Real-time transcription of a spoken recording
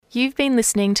You've been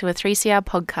listening to a 3CR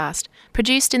podcast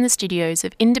produced in the studios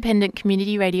of independent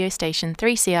community radio station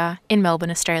 3CR in Melbourne,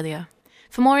 Australia.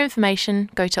 For more information,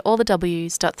 go to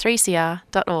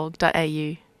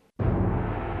allthews.3cr.org.au.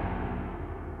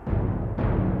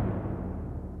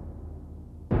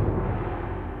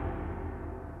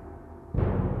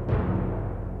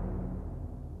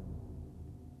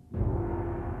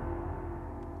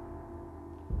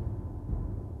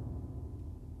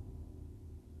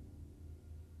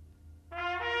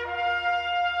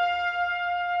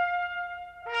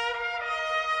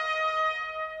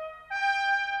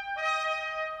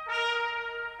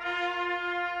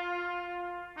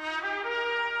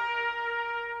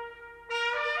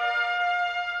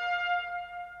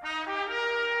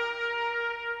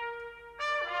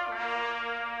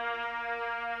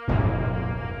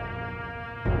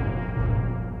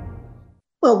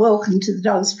 Well, welcome to the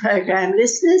Dogs Program,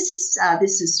 listeners.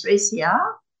 This is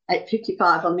 3CR,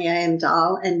 8:55 on the AM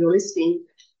dial, and you're listening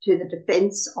to the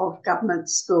Defence of Government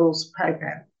Schools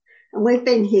program. And we've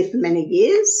been here for many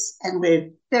years, and we're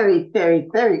very, very,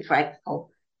 very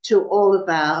grateful to all of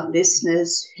our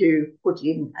listeners who put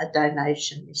in a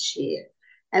donation this year.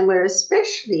 And we're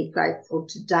especially grateful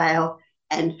to Dale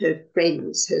and her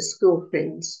friends, her school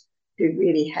friends, who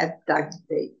really have dug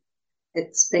deep.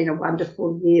 It's been a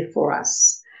wonderful year for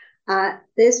us.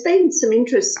 There's been some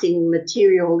interesting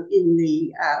material in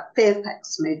the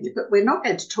Fairfax media, but we're not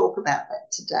going to talk about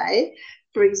that today.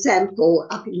 For example,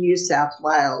 up in New South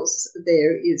Wales,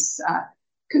 there is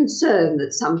concern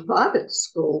that some private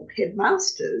school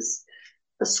headmasters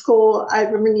score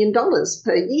over $1 million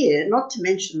per year, not to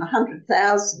mention the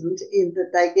 100,000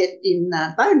 that they get in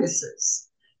bonuses.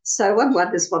 So one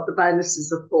wonders what the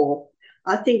bonuses are for.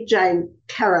 I think Jane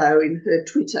Caro in her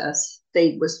Twitter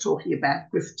feed was talking about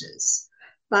grifters.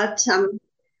 But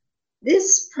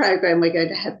this program we're going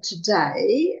to have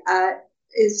today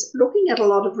is looking at a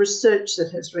lot of research that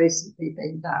has recently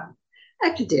been done,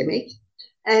 academic.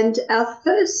 And our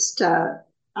first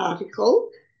article,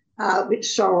 which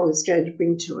Cheryl is going to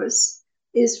bring to us,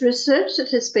 is research that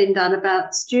has been done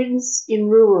about students in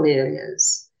rural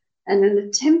areas, and an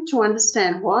attempt to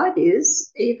understand why it is,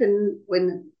 even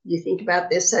when you think about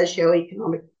their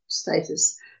socio-economic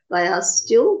status, they are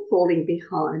still falling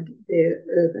behind their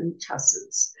urban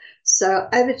cousins. So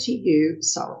over to you,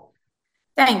 Sorrel.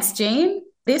 Thanks, Jean.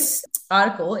 This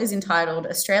article is entitled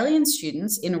 "Australian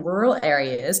Students in Rural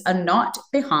Areas Are Not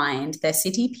Behind Their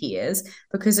City Peers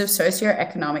Because of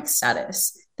Socioeconomic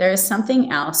Status. There is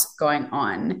something else going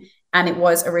on." And it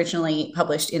was originally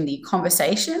published in The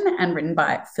Conversation and written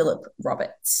by Philip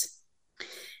Roberts.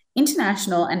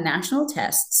 International and national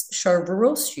tests show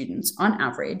rural students, on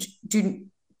average, do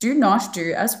not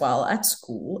do as well at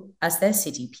school as their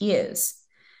city peers.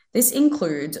 This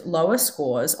includes lower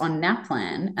scores on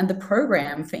NAPLAN and the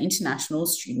Programme for International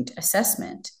Student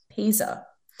Assessment, PISA.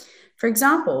 For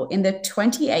example, in the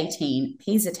 2018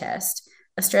 PISA test,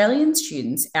 Australian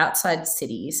students outside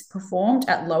cities performed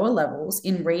at lower levels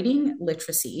in reading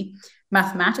literacy,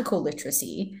 mathematical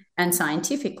literacy, and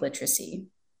scientific literacy.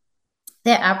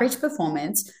 Their average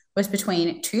performance was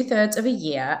between 2/3 of a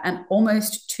year and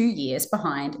almost 2 years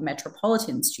behind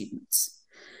metropolitan students.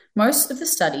 Most of the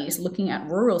studies looking at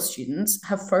rural students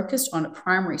have focused on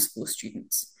primary school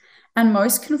students, and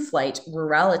most conflate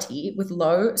rurality with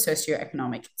low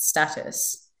socioeconomic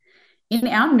status. In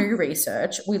our new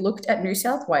research, we looked at New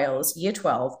South Wales Year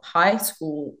 12 higher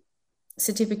school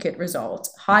certificate results,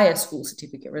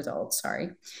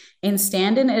 in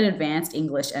standard and advanced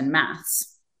English and maths.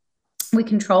 We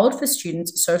controlled for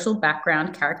students' social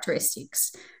background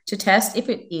characteristics to test if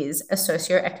it is a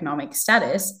socioeconomic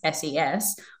status,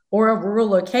 SES, or a rural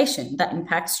location that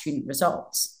impacts student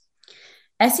results.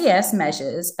 SES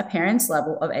measures a parent's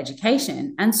level of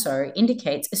education and so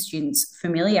indicates a student's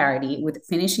familiarity with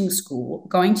finishing school,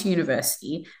 going to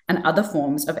university, and other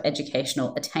forms of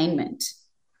educational attainment.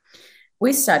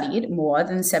 We studied more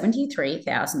than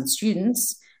 73,000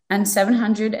 students and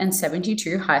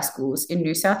 772 high schools in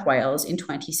New South Wales in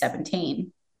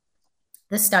 2017.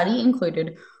 The study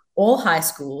included all high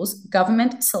schools,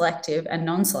 government selective and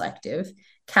non-selective,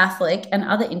 Catholic and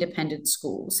other independent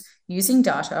schools, using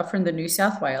data from the New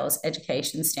South Wales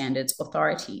Education Standards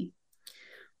Authority.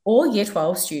 All Year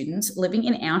 12 students living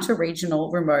in outer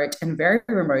regional, remote and very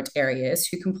remote areas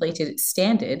who completed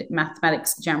Standard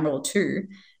Mathematics General 2,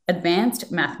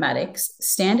 Advanced Mathematics,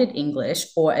 Standard English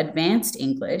or Advanced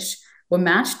English were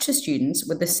matched to students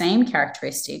with the same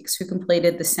characteristics who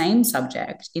completed the same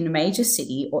subject in major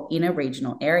city or inner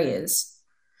regional areas.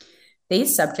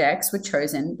 These subjects were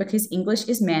chosen because English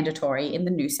is mandatory in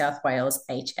the New South Wales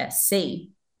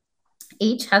HSC.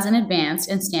 Each has an advanced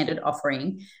and standard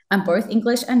offering, and both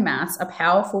English and maths are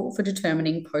powerful for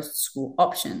determining post-school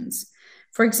options.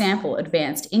 For example,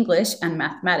 advanced English and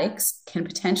mathematics can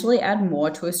potentially add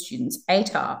more to a student's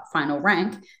ATAR final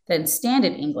rank than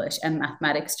standard English and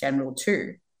mathematics general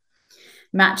 2.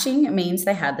 Matching means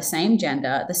they had the same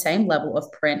gender, the same level of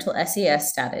parental SES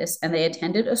status, and they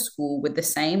attended a school with the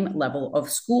same level of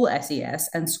school SES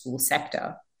and school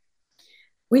sector.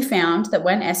 We found that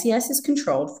when SES is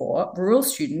controlled for, rural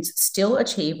students still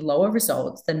achieve lower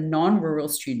results than non-rural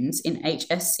students in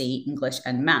HSC, English,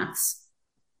 and maths.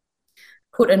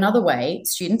 Put another way,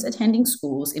 students attending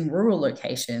schools in rural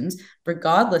locations,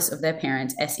 regardless of their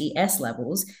parents' SES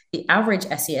levels, the average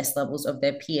SES levels of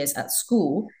their peers at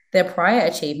school, their prior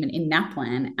achievement in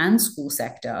NAPLAN and school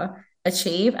sector,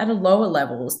 achieve at a lower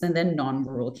levels than their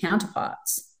non-rural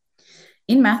counterparts.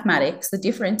 In mathematics, the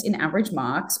difference in average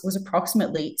marks was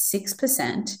approximately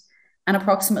 6% and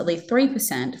approximately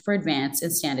 3% for advanced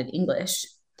and standard English.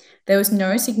 There was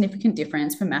no significant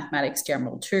difference for mathematics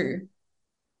general 2.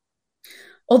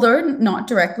 Although not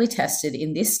directly tested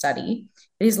in this study,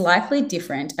 it is likely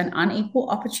different and unequal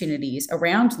opportunities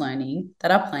around learning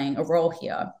that are playing a role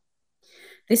here.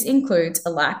 This includes a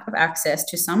lack of access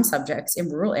to some subjects in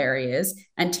rural areas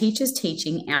and teachers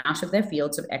teaching out of their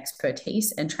fields of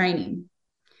expertise and training.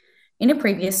 In a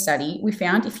previous study, we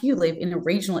found if you live in a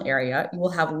regional area, you will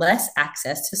have less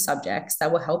access to subjects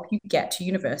that will help you get to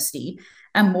university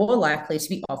and more likely to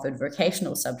be offered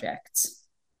vocational subjects.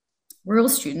 Rural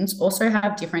students also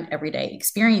have different everyday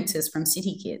experiences from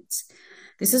city kids.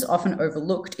 This is often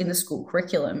overlooked in the school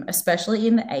curriculum, especially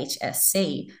in the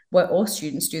HSC, where all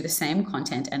students do the same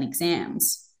content and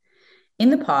exams.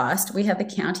 In the past, we had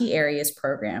the County Areas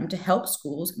program to help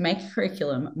schools make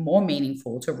curriculum more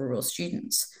meaningful to rural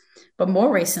students. But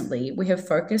more recently, we have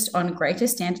focused on greater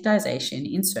standardization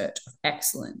in search of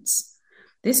excellence.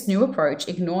 This new approach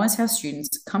ignores how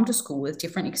students come to school with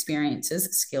different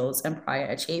experiences, skills, and prior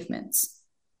achievements.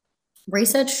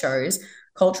 Research shows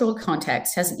cultural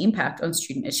context has an impact on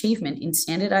student achievement in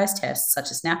standardized tests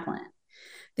such as NAPLAN.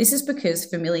 This is because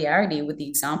familiarity with the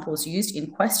examples used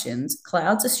in questions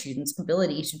clouds a student's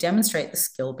ability to demonstrate the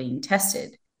skill being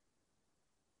tested.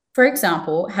 For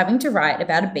example, having to write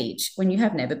about a beach when you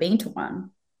have never been to one.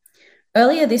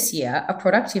 Earlier this year, a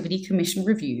Productivity Commission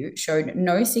review showed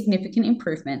no significant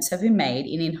improvements have been made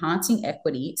in enhancing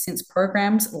equity since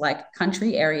programs like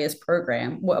Country Areas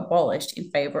Program were abolished in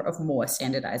favour of more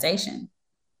standardisation.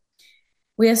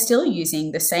 We are still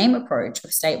using the same approach of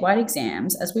statewide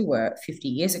exams as we were 50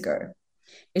 years ago.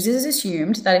 It is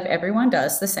assumed that if everyone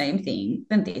does the same thing,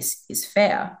 then this is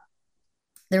fair.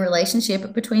 The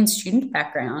relationship between student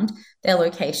background, their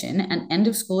location, and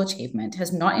end-of-school achievement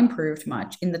has not improved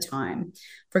much in the time,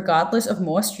 regardless of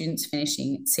more students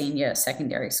finishing senior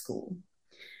secondary school.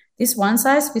 This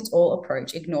one-size-fits-all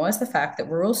approach ignores the fact that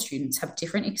rural students have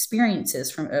different experiences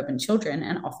from urban children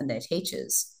and often their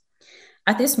teachers.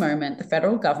 At this moment, the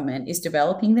federal government is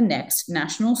developing the next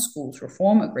National Schools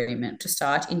Reform Agreement to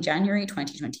start in January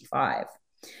 2025.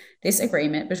 This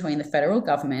agreement between the federal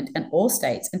government and all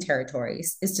states and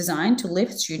territories is designed to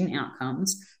lift student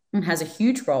outcomes and has a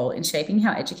huge role in shaping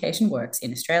how education works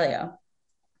in Australia.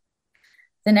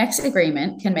 The next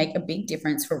agreement can make a big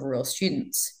difference for rural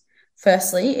students.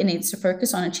 Firstly, it needs to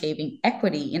focus on achieving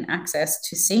equity in access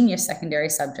to senior secondary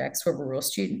subjects for rural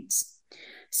students.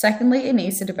 Secondly, it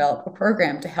needs to develop a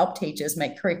program to help teachers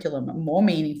make curriculum more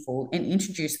meaningful and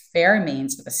introduce fairer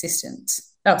means of assessment.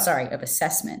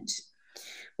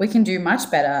 We can do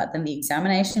much better than the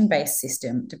examination-based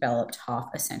system developed half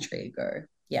a century ago.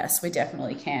 Yes, we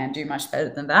definitely can do much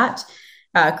better than that.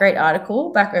 Great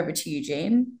article. Back over to you,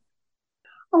 Jean.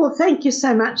 Oh, well, thank you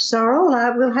so much, Sorrel.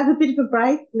 We'll have a bit of a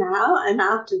break now, and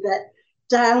after that,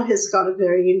 Dale has got a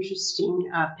very interesting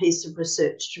piece of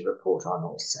research to report on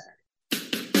also.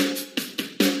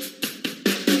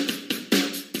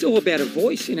 It's all about a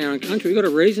voice in our own country. We've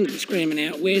got a reason to be screaming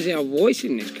out, where's our voice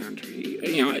in this country?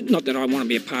 You know, not that I want to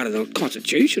be a part of the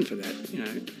Constitution for that, you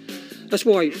know. That's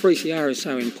why 3CR is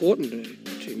so important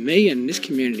to me and this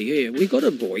community here. We've got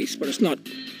a voice, but it's not,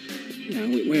 you know,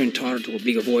 we're entitled to a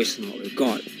bigger voice than what we've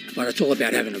got. But it's all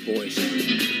about having a voice.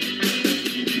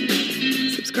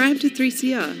 Subscribe to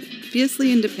 3CR,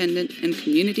 fiercely independent and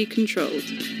community controlled.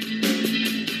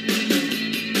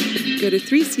 Go to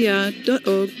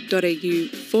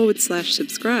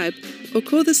 3cr.org.au/subscribe or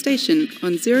call the station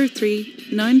on 03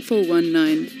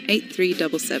 9419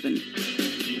 8377.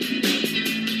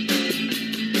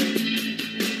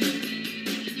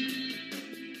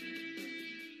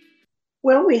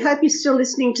 Well, we hope you're still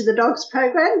listening to the Dogs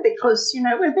program because, you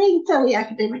know, we're being fairly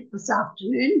academic this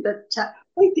afternoon, but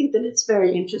We think that it's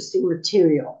very interesting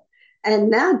material. And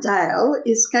now Dale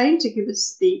is going to give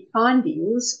us the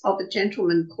findings of a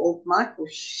gentleman called Michael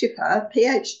Schiffer,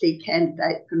 PhD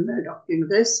candidate from Murdoch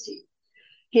University.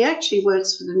 He actually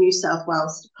works for the New South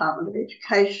Wales Department of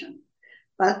Education.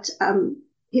 But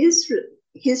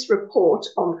his report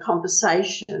on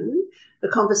Conversation, the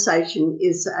Conversation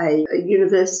is a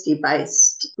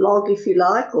university-based blog, if you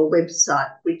like, or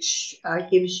website, which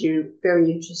gives you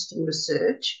very interesting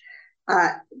research.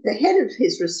 The head of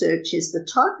his research is the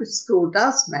type of school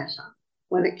does matter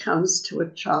when it comes to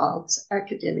a child's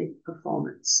academic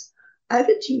performance.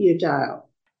 Over to you, Dale.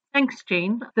 Thanks,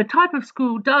 Jean. The type of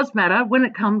school does matter when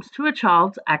it comes to a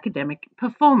child's academic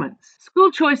performance.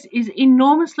 School choice is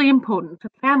enormously important to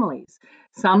families.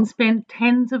 Some spend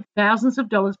tens of thousands of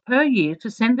dollars per year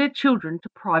to send their children to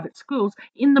private schools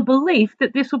in the belief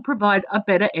that this will provide a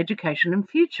better education and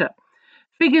future.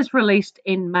 Figures released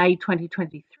in May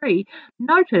 2023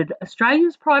 noted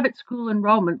Australia's private school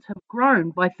enrolments have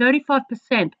grown by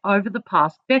 35% over the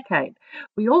past decade.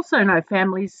 We also know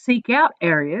families seek out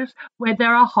areas where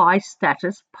there are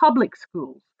high-status public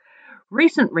schools.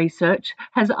 Recent research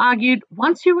has argued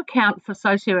once you account for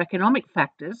socioeconomic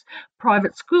factors,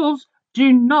 private schools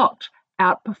do not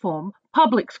outperform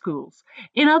public schools.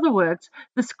 In other words,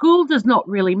 the school does not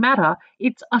really matter,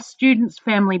 it's a student's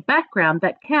family background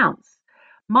that counts.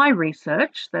 My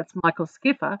research, that's Michael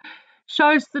Schiffer,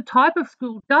 shows the type of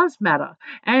school does matter,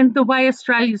 and the way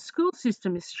Australia's school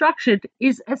system is structured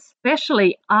is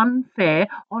especially unfair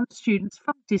on students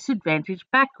from disadvantaged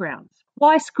backgrounds.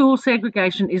 Why school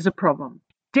segregation is a problem.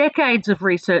 Decades of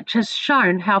research has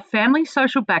shown how family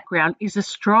social background is a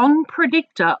strong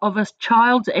predictor of a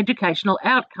child's educational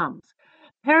outcomes.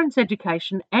 Parents'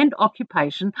 education and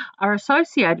occupation are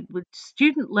associated with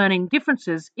student learning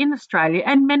differences in Australia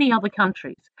and many other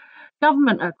countries.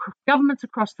 Governments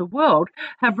across the world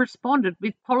have responded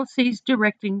with policies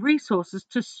directing resources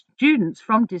to students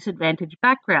from disadvantaged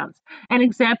backgrounds. An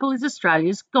example is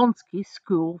Australia's Gonski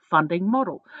school funding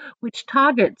model, which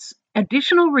targets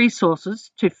additional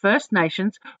resources to First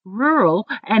Nations, rural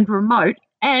and remote,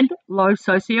 and low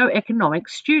socioeconomic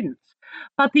students.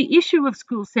 But the issue of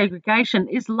school segregation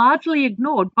is largely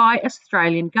ignored by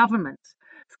Australian governments.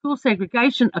 School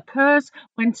segregation occurs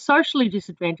when socially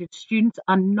disadvantaged students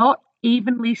are not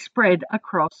evenly spread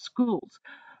across schools.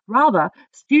 Rather,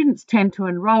 students tend to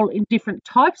enrol in different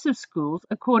types of schools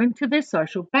according to their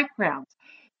social backgrounds.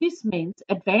 This means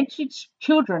advantaged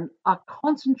children are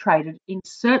concentrated in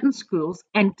certain schools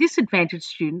and disadvantaged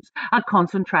students are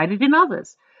concentrated in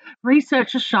others.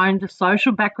 Research has shown the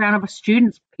social background of a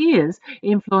student's peers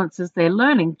influences their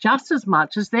learning just as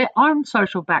much as their own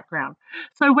social background.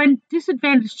 So when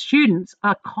disadvantaged students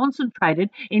are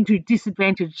concentrated into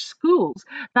disadvantaged schools,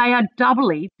 they are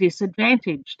doubly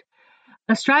disadvantaged.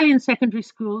 Australian secondary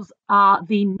schools are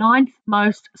the 9th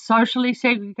most socially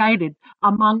segregated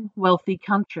among wealthy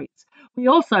countries. We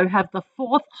also have the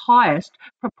 4th highest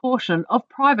proportion of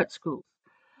private schools.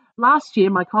 Last year,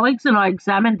 my colleagues and I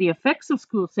examined the effects of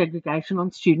school segregation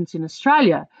on students in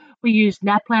Australia. We used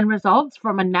NAPLAN results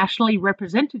from a nationally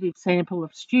representative sample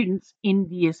of students in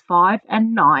years 5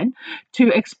 and 9 to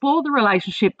explore the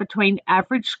relationship between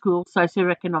average school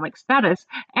socioeconomic status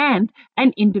and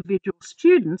an individual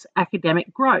student's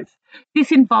academic growth.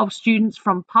 This involves students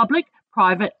from public,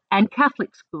 private, and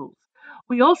Catholic schools.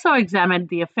 We also examined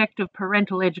the effect of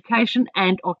parental education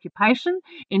and occupation,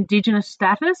 Indigenous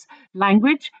status,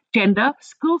 language, gender,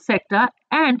 school sector,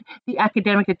 and the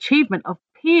academic achievement of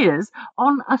peers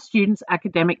on a student's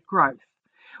academic growth.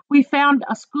 We found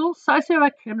a school's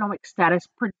socioeconomic status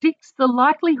predicts the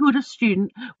likelihood a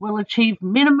student will achieve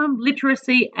minimum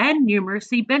literacy and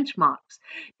numeracy benchmarks.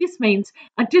 This means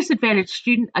a disadvantaged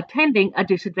student attending a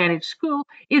disadvantaged school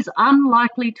is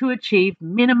unlikely to achieve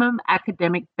minimum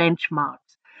academic benchmarks.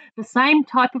 The same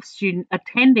type of student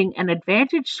attending an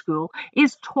advantaged school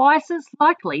is twice as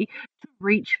likely to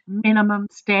reach minimum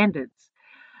standards.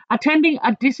 Attending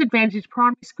a disadvantaged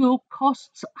primary school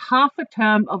costs half a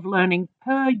term of learning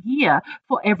per year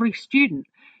for every student.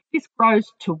 This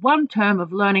grows to 1 term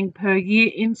of learning per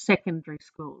year in secondary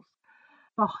schools.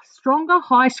 The stronger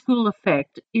high school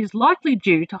effect is likely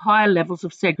due to higher levels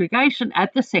of segregation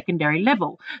at the secondary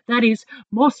level. That is,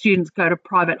 more students go to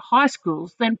private high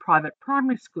schools than private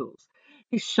primary schools.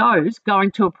 This shows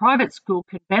going to a private school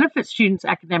can benefit students'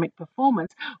 academic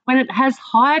performance when it has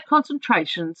higher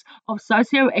concentrations of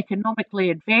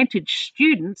socioeconomically advantaged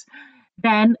students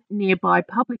than nearby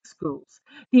public schools.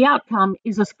 The outcome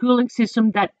is a schooling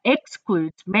system that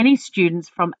excludes many students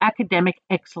from academic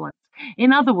excellence.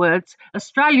 In other words,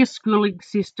 Australia's schooling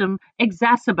system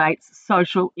exacerbates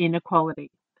social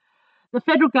inequality. The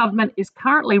federal government is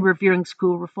currently reviewing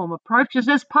school reform approaches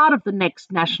as part of the next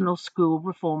National School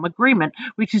Reform Agreement,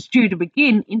 which is due to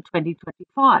begin in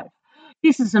 2025.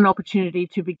 This is an opportunity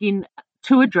to begin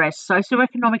to address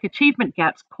socioeconomic achievement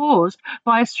gaps caused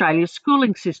by Australia's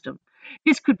schooling system.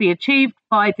 This could be achieved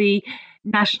by the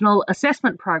National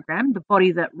Assessment Program, the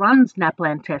body that runs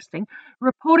NAPLAN testing,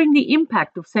 reporting the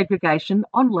impact of segregation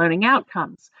on learning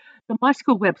outcomes. The My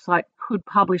School website could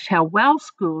publish how well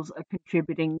schools are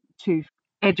contributing to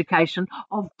education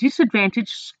of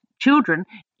disadvantaged children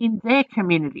in their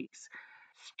communities.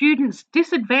 Students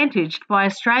disadvantaged by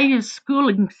Australia's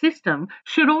schooling system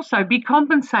should also be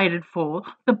compensated for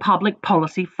the public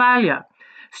policy failure.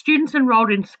 Students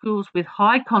enrolled in schools with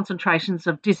high concentrations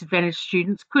of disadvantaged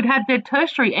students could have their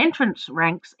tertiary entrance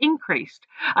ranks increased.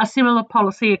 A similar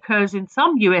policy occurs in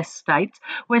some US states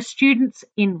where students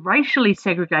in racially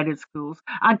segregated schools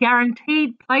are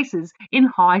guaranteed places in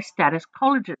high-status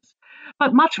colleges.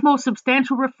 But much more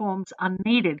substantial reforms are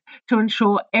needed to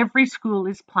ensure every school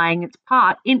is playing its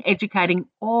part in educating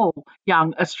all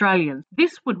young Australians.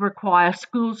 This would require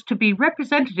schools to be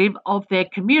representative of their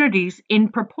communities in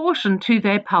proportion to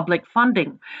their public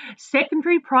funding.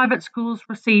 Secondary private schools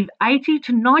receive 80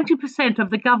 to 90%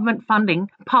 of the government funding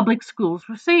public schools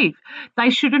receive. They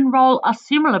should enrol a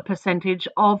similar percentage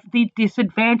of the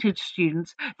disadvantaged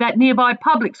students that nearby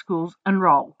public schools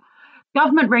enrol.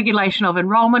 Government regulation of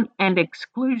enrolment and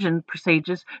exclusion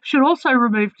procedures should also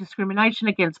remove discrimination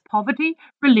against poverty,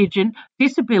 religion,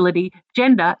 disability,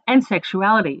 gender, and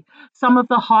sexuality. Some of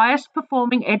the highest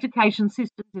performing education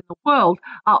systems in the world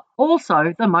are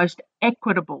also the most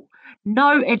equitable.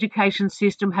 No education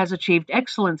system has achieved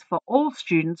excellence for all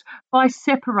students by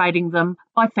separating them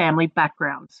by family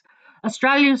backgrounds.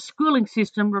 Australia's schooling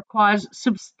system requires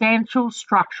substantial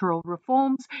structural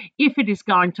reforms if it is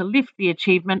going to lift the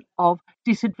achievement of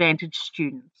disadvantaged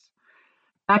students.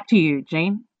 Back to you,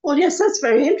 Jean. Well, yes, that's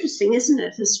very interesting, isn't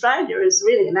it? Australia is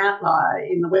really an outlier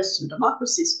in the Western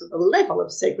democracies for the level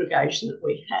of segregation that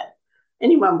we have.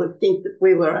 Anyone would think that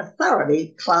we were a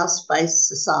thoroughly class-based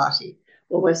society.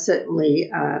 Well, we're certainly,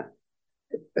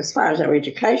 as far as our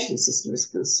education system is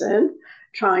concerned,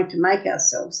 trying to make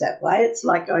ourselves that way. It's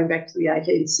like going back to the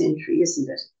 18th century, isn't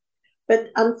it? But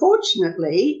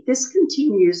unfortunately, this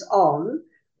continues on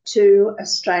to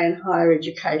Australian higher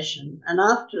education. And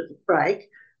after the break,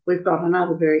 we've got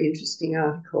another very interesting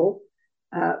article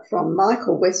from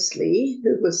Michael Wesley,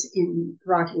 who was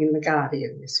writing in The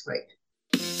Guardian this week.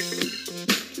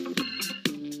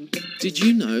 Did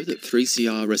you know that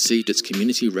 3CR received its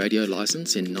community radio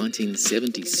licence in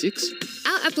 1976?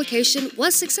 Our application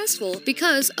was successful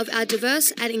because of our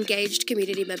diverse and engaged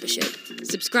community membership.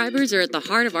 Subscribers are at the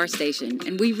heart of our station,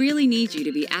 and we really need you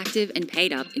to be active and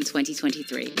paid up in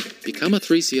 2023. Become a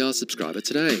 3CR subscriber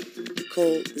today.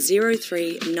 Call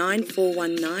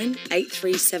 039419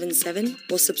 8377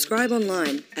 or subscribe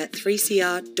online at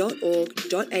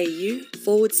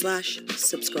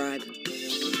 3cr.org.au/subscribe.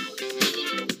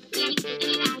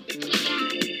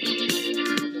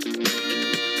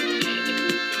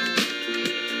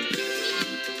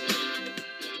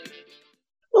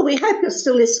 Well, we hope you're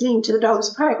still listening to the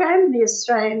DOGS program, the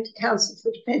Australian Council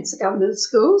for Defence of Government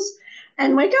Schools,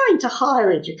 and we're going to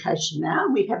higher education now.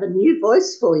 We have a new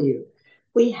voice for you.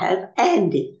 We have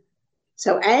Andy.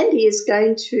 So Andy is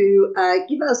going to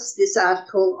give us this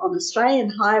article on Australian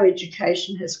higher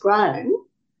education has grown,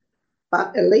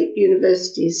 but elite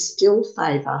universities still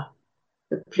favour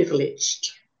the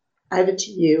privileged. Over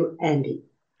to you, Andy.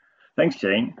 Thanks,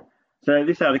 Jean. So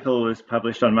this article was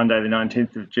published on Monday the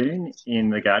 19th of June in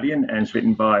The Guardian and is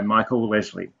written by Michael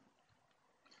Wesley.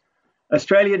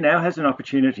 Australia now has an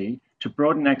opportunity to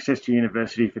broaden access to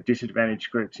university for disadvantaged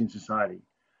groups in society.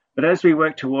 But as we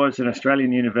work towards an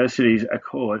Australian Universities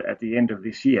Accord at the end of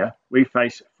this year, we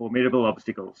face formidable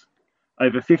obstacles.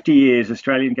 Over 50 years,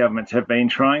 Australian governments have been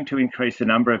trying to increase the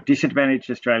number of disadvantaged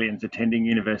Australians attending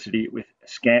university with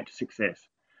scant success.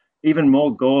 Even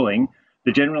more galling,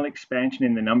 the general expansion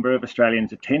in the number of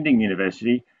Australians attending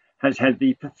university has had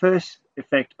the perverse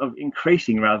effect of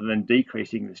increasing rather than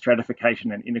decreasing the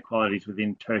stratification and inequalities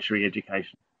within tertiary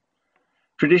education.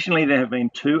 Traditionally, there have been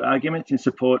two arguments in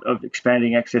support of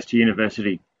expanding access to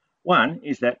university. One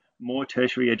is that more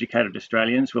tertiary educated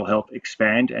Australians will help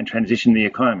expand and transition the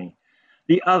economy.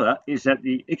 The other is that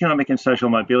the economic and social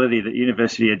mobility that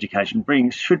university education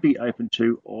brings should be open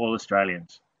to all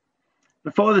Australians.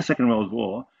 Before the Second World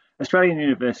War, Australian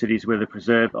universities were the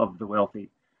preserve of the wealthy.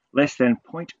 Less than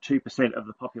 0.2% of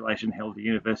the population held a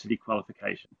university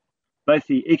qualification. Both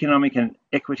the economic and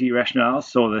equity rationales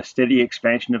saw the steady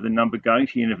expansion of the number going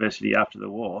to university after the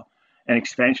war, an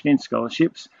expansion in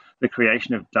scholarships, the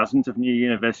creation of dozens of new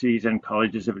universities and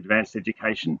colleges of advanced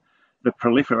education, the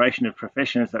proliferation of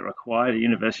professions that required a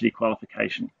university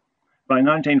qualification. By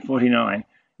 1949,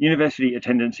 university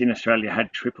attendance in Australia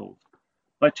had tripled.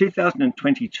 By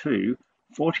 2022,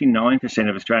 49%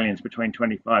 of Australians between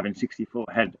 25 and 64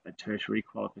 had a tertiary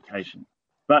qualification.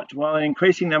 But while an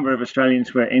increasing number of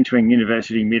Australians were entering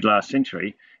university mid-last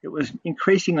century, it was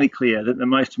increasingly clear that the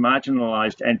most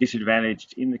marginalised and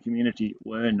disadvantaged in the community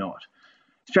were not.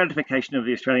 Stratification of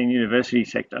the Australian university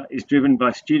sector is driven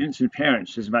by students and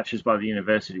parents as much as by the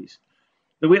universities.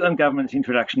 The Whitlam government's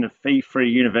introduction of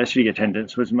fee-free university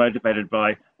attendance was motivated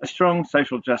by a strong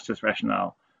social justice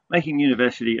rationale, making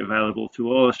university available to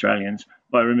all Australians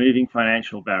by removing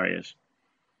financial barriers.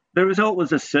 The result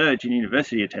was a surge in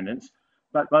university attendance,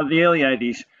 but by the early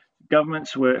 80s,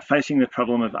 governments were facing the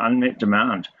problem of unmet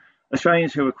demand.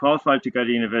 Australians who were qualified to go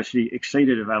to university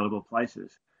exceeded available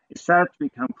places. It started to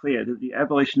become clear that the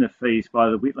abolition of fees by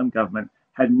the Whitlam government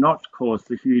had not caused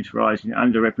the huge rise in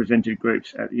underrepresented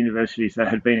groups at universities that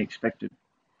had been expected.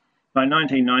 By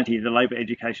 1990, the Labor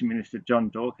Education Minister John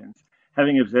Dawkins,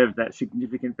 having observed that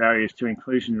significant barriers to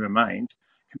inclusion remained,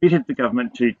 committed the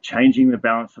government to changing the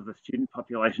balance of the student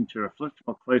population to reflect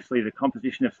more closely the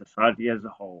composition of society as a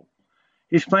whole.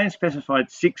 His plan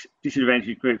specified 6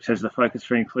 disadvantaged groups as the focus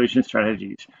for inclusion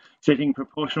strategies, setting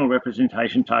proportional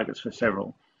representation targets for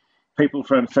several. People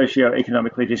from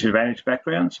socio-economically disadvantaged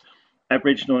backgrounds,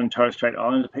 Aboriginal and Torres Strait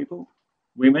Islander people,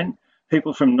 women,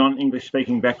 people from non-English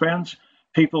speaking backgrounds,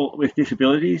 people with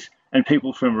disabilities, and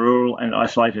people from rural and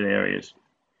isolated areas.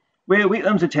 Where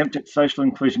Whitlam's attempt at social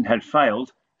inclusion had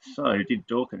failed, so did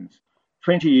Dawkins.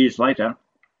 20 years later,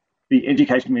 the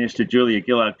Education Minister Julia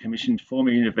Gillard commissioned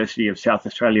former University of South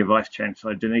Australia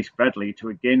Vice-Chancellor Denise Bradley to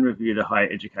again review the higher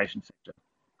education sector.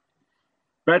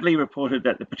 Bradley reported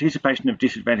that the participation of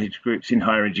disadvantaged groups in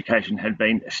higher education had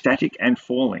been static and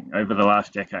falling over the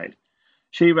last decade.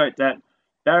 She wrote that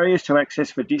barriers to access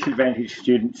for disadvantaged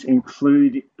students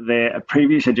include their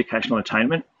previous educational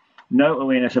attainment, no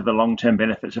awareness of the long-term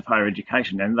benefits of higher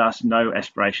education, and thus no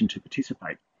aspiration to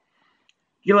participate.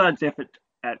 Gillard's effort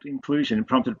at inclusion,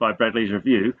 prompted by Bradley's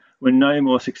review, were no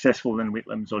more successful than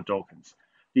Whitlam's or Dawkins.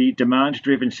 The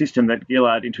demand-driven system that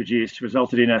Gillard introduced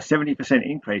resulted in a 70%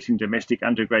 increase in domestic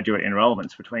undergraduate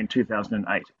enrolments between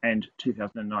 2008 and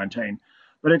 2019,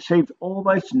 but achieved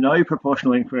almost no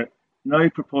proportional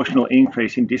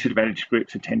increase in disadvantaged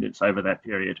groups' attendance over that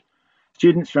period.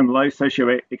 Students from low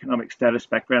socioeconomic status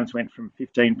backgrounds went from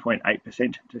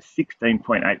 15.8% to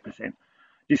 16.8%.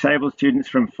 Disabled students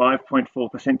from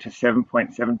 5.4% to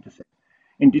 7.7%.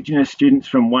 Indigenous students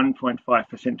from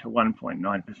 1.5% to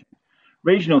 1.9%.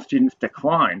 Regional students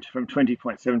declined from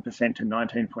 20.7% to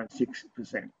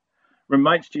 19.6%.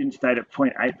 Remote students stayed at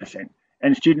 0.8%,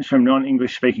 and students from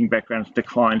non-English speaking backgrounds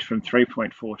declined from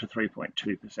 3.4% to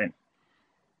 3.2%.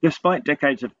 Despite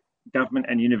decades of government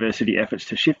and university efforts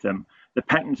to shift them, the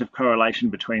patterns of correlation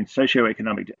between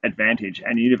socioeconomic advantage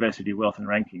and university wealth and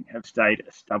ranking have stayed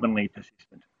stubbornly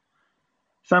persistent.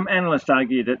 Some analysts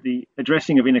argue that the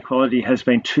addressing of inequality has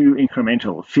been too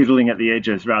incremental, fiddling at the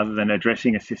edges rather than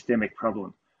addressing a systemic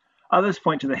problem. Others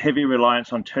point to the heavy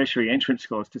reliance on tertiary entrance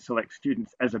scores to select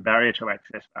students as a barrier to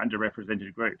access for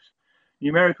underrepresented groups.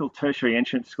 Numerical tertiary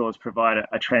entrance scores provide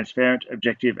a transparent,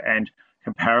 objective, and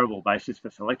comparable basis for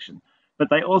selection, but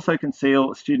they also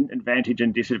conceal student advantage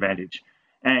and disadvantage.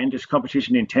 And as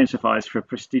competition intensifies for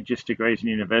prestigious degrees in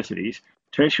universities,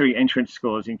 tertiary entrance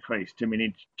scores increase to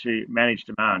manage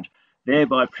demand,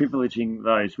 thereby privileging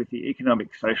those with the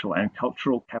economic, social, and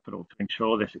cultural capital to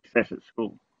ensure their success at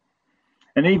school.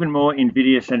 An even more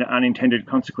invidious and unintended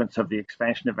consequence of the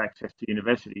expansion of access to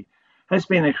university has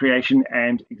been the creation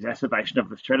and exacerbation of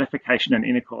the stratification and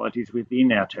inequalities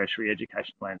within our tertiary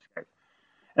education landscape.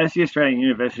 As the Australian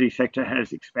university sector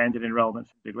has expanded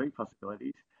enrolments and degree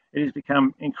possibilities, it has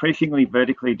become increasingly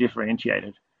vertically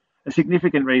differentiated. A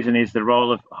significant reason is the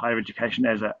role of higher education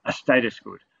as a status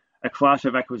good, a class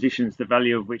of acquisitions the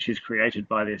value of which is created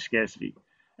by their scarcity.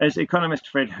 As economist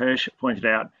Fred Hirsch pointed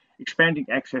out, expanding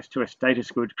access to a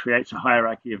status good creates a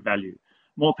hierarchy of value.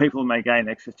 More people may gain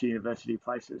access to university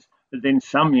places, but then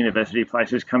some university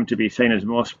places come to be seen as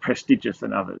more prestigious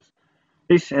than others.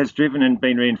 This has driven and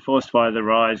been reinforced by the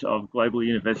rise of global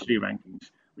university rankings,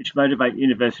 which motivate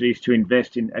universities to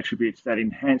invest in attributes that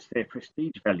enhance their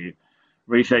prestige value: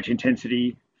 research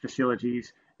intensity,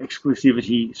 facilities,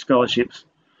 exclusivity, scholarships.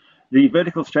 The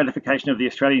vertical stratification of the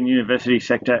Australian university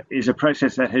sector is a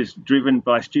process that is driven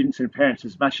by students and parents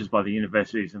as much as by the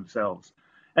universities themselves.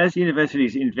 As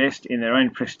universities invest in their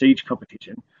own prestige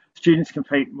competition, Students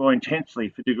compete more intensely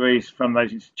for degrees from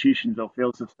those institutions or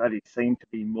fields of study seen to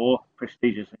be more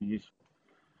prestigious and useful.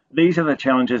 These are the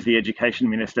challenges the Education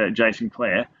Minister, Jason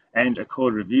Clare, and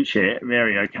Accord Review Chair,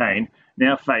 Mary O'Kane,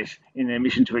 now face in their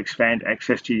mission to expand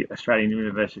access to Australian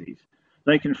universities.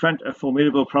 They confront a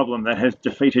formidable problem that has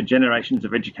defeated generations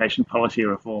of education policy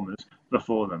reformers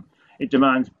before them. It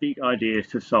demands big ideas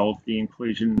to solve the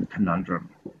inclusion conundrum.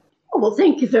 Oh, well,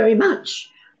 thank you very much.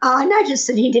 I noticed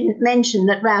that he didn't mention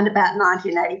that round about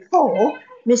 1984,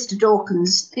 Mr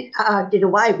Dawkins did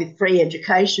away with free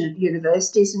education at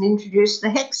universities and introduced the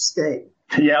HEX scheme.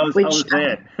 Yeah, I was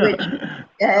there.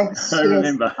 Yes, I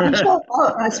remember.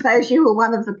 I suppose you were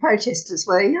one of the protesters,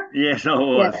 were you? Yes, I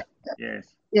was. Yeah. Yes.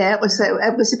 Yeah, it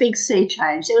was a big sea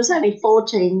change. There was only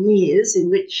 14 years in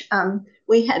which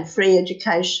we had free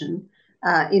education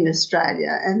in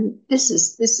Australia, and this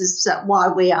is why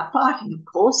we are fighting. Of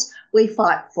course, we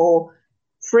fight for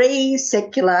free,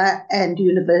 secular, and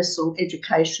universal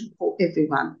education for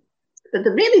everyone. But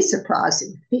the really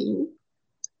surprising thing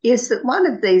is that one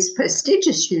of these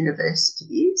prestigious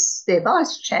universities, their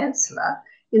vice-chancellor,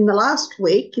 in the last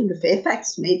week in the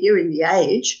Fairfax media in The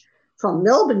Age from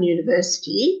Melbourne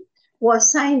University,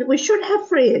 was saying that we should have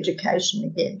free education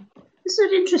again.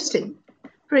 Isn't it interesting?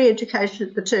 Free education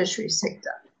at the tertiary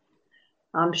sector.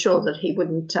 I'm sure that he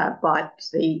wouldn't bite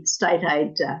the state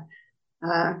aid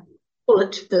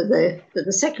bullet for the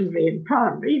secondary and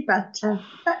primary, but I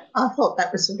thought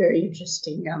that was a very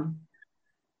interesting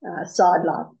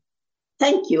sideline.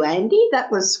 Thank you, Andy.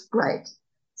 That was great.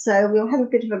 So we'll have a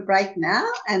bit of a break now,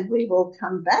 and we will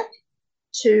come back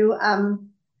to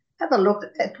have a look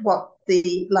at what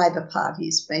the Labor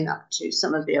Party's been up to,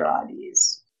 some of their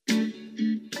ideas.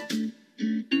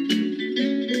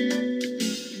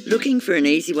 Looking for an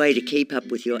easy way to keep up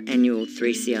with your annual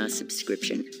 3CR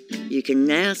subscription? You can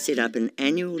now set up an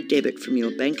annual debit from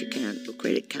your bank account or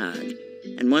credit card,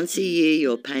 and once a year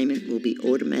your payment will be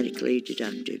automatically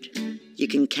deducted. You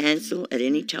can cancel at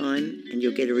any time and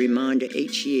you'll get a reminder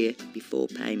each year before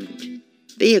payment.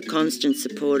 Be a constant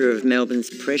supporter of Melbourne's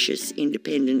precious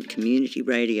independent community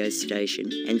radio station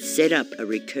and set up a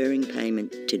recurring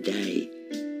payment today.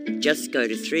 Just go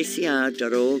to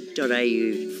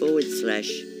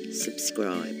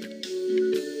 3cr.org.au/subscribe.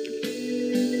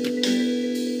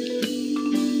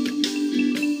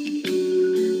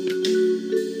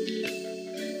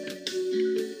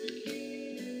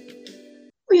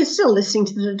 You're still listening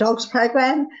to the Dogs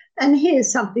program, and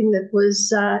here's something that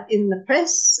was in the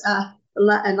press. A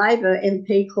Labor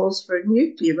MP calls for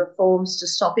nuclear reforms to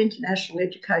stop international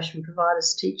education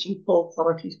providers teaching poor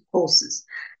quality courses.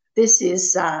 This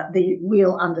is the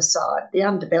real underside, the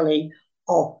underbelly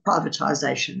of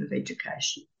privatisation of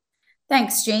education.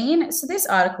 Thanks, Jean. So this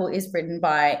article is written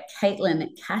by Caitlin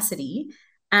Cassidy,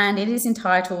 and it is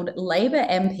entitled Labor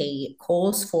MP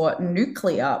Calls for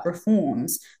Nuclear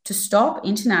Reforms to Stop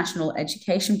International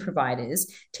Education Providers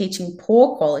Teaching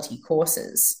Poor Quality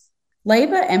Courses.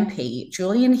 Labor MP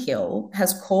Julian Hill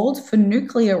has called for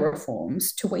nuclear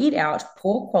reforms to weed out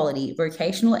poor quality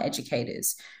vocational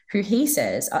educators who he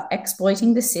says are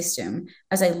exploiting the system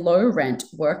as a low-rent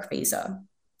work visa.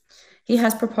 He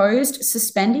has proposed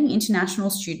suspending international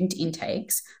student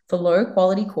intakes for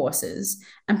low-quality courses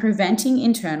and preventing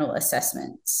internal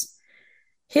assessments.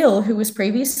 Hill, who was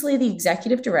previously the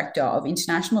Executive Director of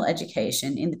International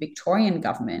Education in the Victorian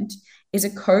Government, is a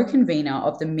co-convener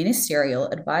of the Ministerial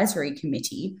Advisory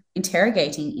Committee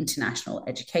interrogating international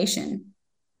education.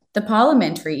 The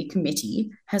Parliamentary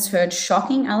Committee has heard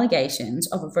shocking allegations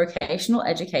of vocational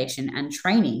education and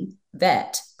training,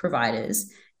 VET, providers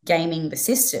gaming the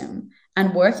system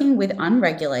and working with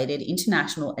unregulated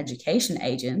international education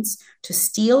agents to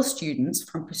steal students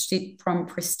from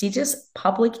prestigious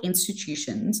public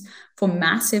institutions for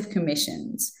massive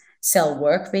commissions, sell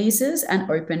work visas, and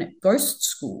open ghost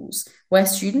schools where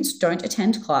students don't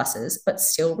attend classes but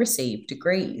still receive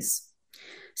degrees.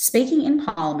 Speaking in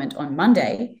Parliament on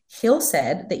Monday, Hill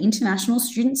said the international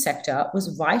student sector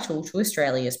was vital to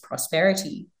Australia's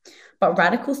prosperity, but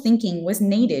radical thinking was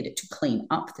needed to clean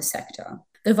up the sector.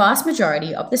 The vast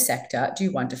majority of the sector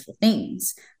do wonderful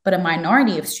things, but a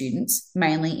minority of students,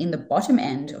 mainly in the bottom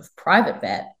end of private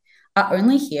vet, are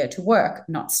only here to work,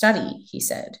 not study, he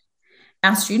said.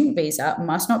 Our student visa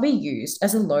must not be used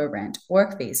as a low-rent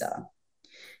work visa.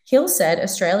 Hill said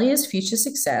Australia's future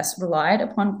success relied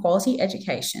upon quality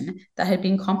education that had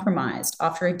been compromised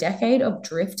after a decade of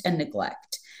drift and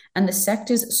neglect, and the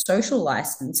sector's social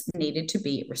licence needed to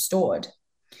be restored.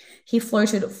 He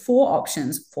floated 4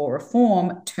 options for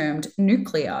reform termed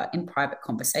nuclear in private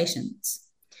conversations.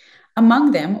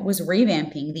 Among them was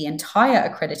revamping the entire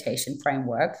accreditation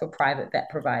framework for private vet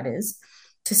providers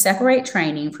to separate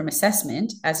training from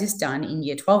assessment, as is done in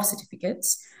Year 12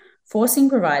 certificates, forcing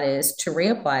providers to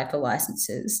reapply for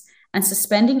licenses, and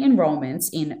suspending enrolments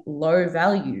in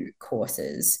low-value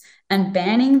courses, and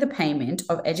banning the payment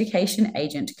of education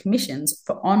agent commissions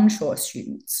for onshore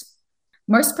students.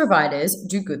 Most providers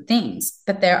do good things,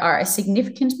 but there are a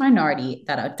significant minority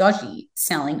that are dodgy,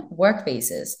 selling work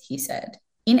visas, he said.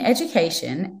 In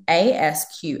education,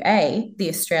 ASQA, the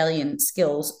Australian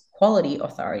Skills Quality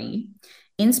Authority,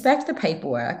 inspect the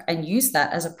paperwork and use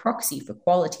that as a proxy for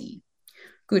quality.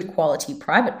 Good quality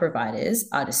private providers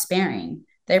are despairing.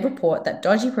 They report that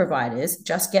dodgy providers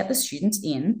just get the students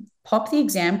in, pop the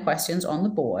exam questions on the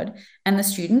board, and the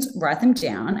students write them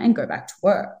down and go back to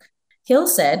work. Hill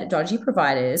said dodgy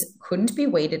providers couldn't be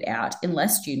weeded out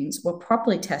unless students were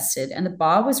properly tested and the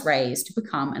bar was raised to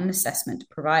become an assessment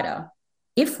provider.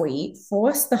 If we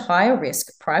force the higher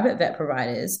risk private vet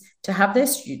providers to have their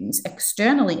students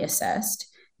externally assessed,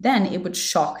 then it would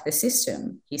shock the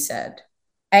system, he said.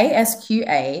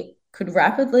 ASQA could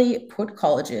rapidly put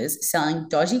colleges selling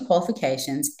dodgy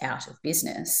qualifications out of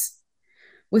business.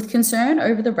 With concern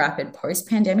over the rapid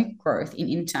post-pandemic growth in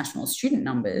international student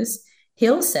numbers,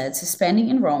 Hill said suspending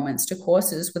enrolments to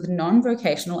courses with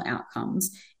non-vocational outcomes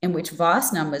in which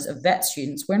vast numbers of vet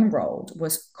students were enrolled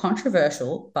was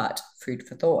controversial but food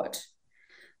for thought.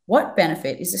 What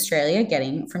benefit is Australia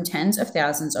getting from tens of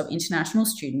thousands of international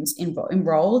students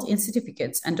enrolled in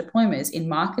certificates and diplomas in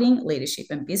marketing, leadership,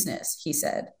 and business, he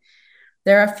said.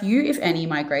 There are few, if any,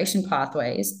 migration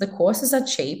pathways, the courses are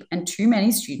cheap, and too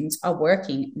many students are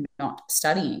working, not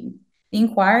studying. The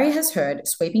inquiry has heard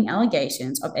sweeping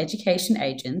allegations of education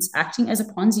agents acting as a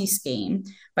Ponzi scheme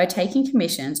by taking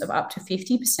commissions of up to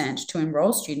 50% to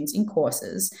enroll students in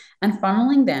courses and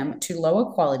funneling them to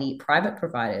lower quality private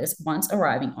providers once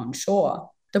arriving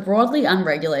onshore. The broadly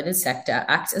unregulated sector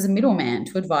acts as a middleman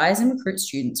to advise and recruit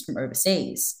students from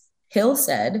overseas. Hill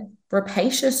said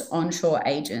rapacious onshore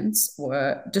agents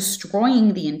were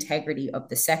destroying the integrity of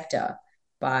the sector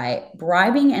by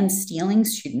bribing and stealing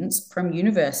students from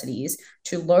universities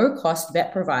to low-cost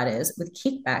vet providers with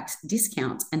kickbacks,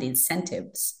 discounts, and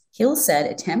incentives. Hill said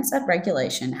attempts at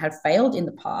regulation had failed in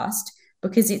the past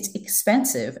because it's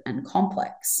expensive and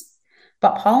complex.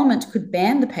 But Parliament could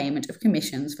ban the payment of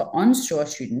commissions for onshore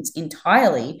students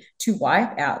entirely to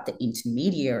wipe out the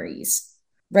intermediaries.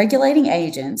 Regulating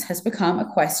agents has become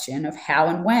a question of how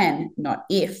and when, not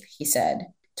if, he said.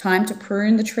 Time to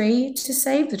prune the tree to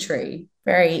save the tree.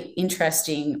 Very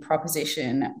interesting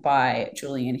proposition by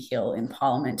Julian Hill in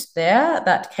Parliament there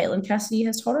that Caitlin Cassidy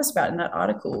has told us about in that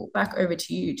article. Back over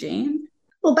to you, Jean.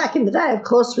 Well, back in the day, of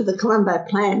course, with the Colombo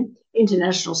Plan,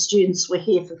 international students were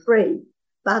here for free.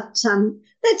 But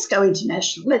let's go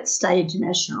international. Let's stay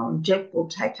international. And Jeff will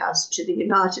take us to the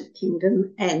United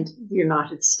Kingdom and the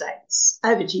United States.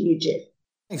 Over to you, Jeff.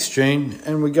 Thanks, Jean.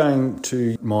 And we're going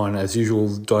to mine, as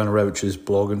usual, Diana Ravitch's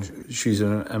blog, and she's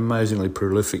an amazingly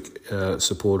prolific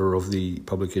supporter of the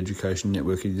Public Education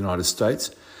Network in the United States.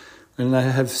 And they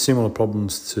have similar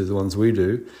problems to the ones we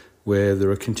do, where there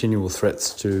are continual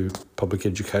threats to public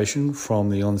education from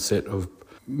the onset of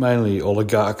mainly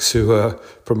oligarchs who are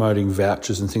promoting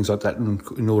vouchers and things like that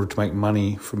in order to make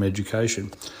money from education.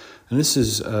 And this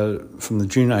is from the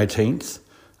June 18th.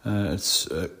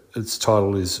 Its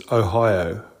title is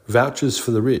Ohio, Vouchers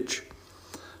for the Rich.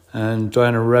 And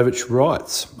Diana Ravitch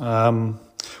writes,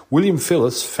 William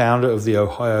Phillis, founder of the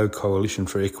Ohio Coalition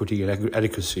for Equity and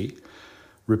Adequacy,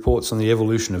 reports on the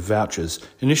evolution of vouchers.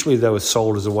 Initially, they were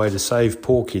sold as a way to save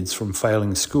poor kids from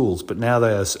failing schools, but now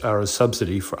they are a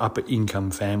subsidy for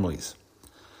upper-income families.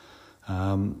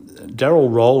 Darryl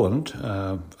Rowland,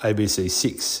 ABC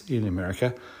 6 in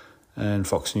America, and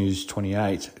Fox News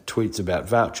 28 tweets about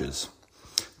vouchers.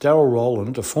 Darryl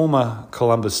Rowland, a former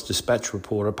Columbus Dispatch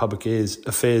reporter, public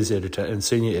affairs editor and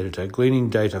senior editor, gleaning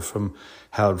data from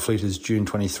Howard Fleeter's June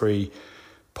 23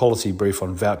 policy brief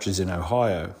on vouchers in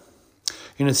Ohio.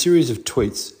 In a series of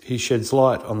tweets, he sheds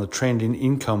light on the trend in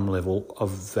income level of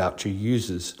voucher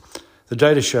users. The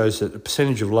data shows that the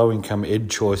percentage of low-income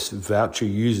EdChoice voucher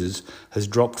users has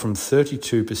dropped from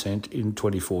 32% in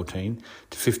 2014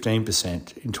 to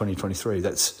 15% in 2023.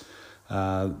 That's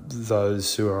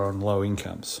those who are on low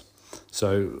incomes.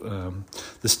 So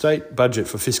the state budget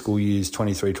for fiscal years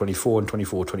 23-24 and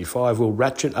 24-25 will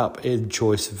ratchet up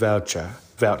EdChoice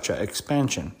voucher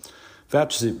expansion.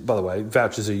 Vouchers, by the way,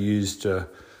 vouchers are used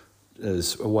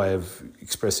as a way of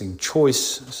expressing choice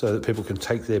so that people can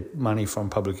take their money from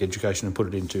public education and put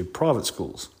it into private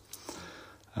schools.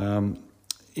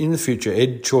 In the future,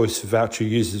 Ed Choice voucher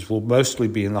users will mostly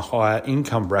be in the higher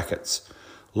income brackets.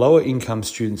 Lower income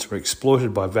students were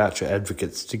exploited by voucher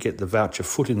advocates to get the voucher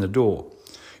foot in the door.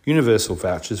 Universal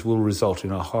vouchers will result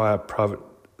in a higher private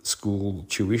school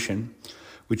tuition,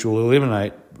 which will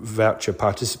eliminate voucher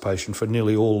participation for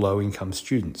nearly all low-income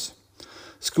students.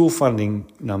 School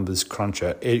funding numbers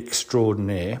cruncher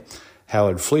extraordinaire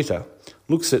Howard Fleeter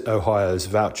looks at Ohio's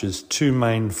vouchers' two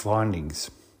main findings.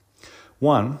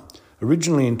 One,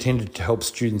 originally intended to help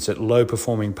students at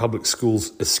low-performing public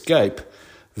schools escape,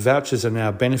 vouchers are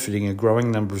now benefiting a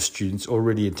growing number of students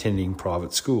already attending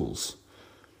private schools.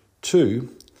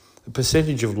 Two, the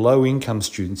percentage of low-income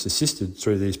students assisted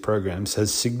through these programs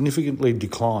has significantly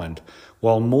declined,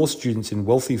 while more students in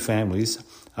wealthy families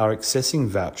are accessing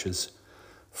vouchers.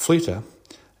 Fleeter,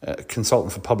 a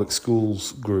consultant for public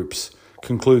schools groups,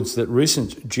 concludes that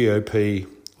recent GOP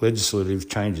legislative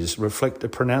changes reflect a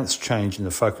pronounced change in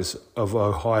the focus of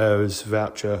Ohio's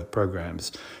voucher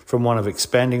programs, from one of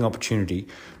expanding opportunity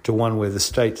to one where the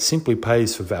state simply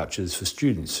pays for vouchers for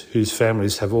students whose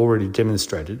families have already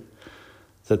demonstrated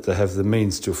that they have the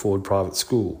means to afford private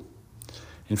school.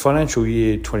 In financial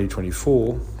year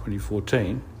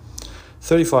 2014,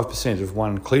 35% of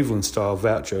one Cleveland-style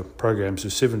voucher program's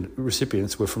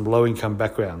recipients were from low-income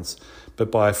backgrounds,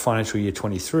 but by financial year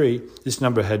 23, this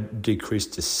number had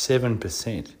decreased to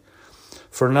 7%.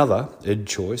 For another, Ed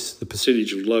Choice, the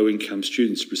percentage of low-income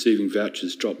students receiving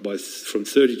vouchers dropped from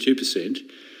 32%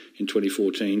 in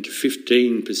 2014 to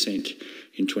 15%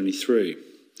 in 23.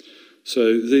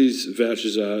 So these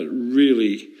vouchers are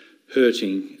really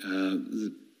hurting,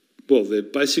 they're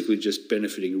basically just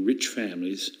benefiting rich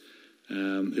families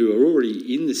who are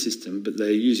already in the system, but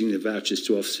they're using the vouchers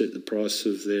to offset the price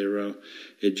of their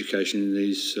education in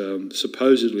these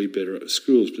supposedly better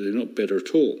schools, but they're not better at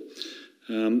all.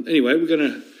 Anyway, we're going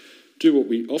to do what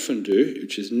we often do,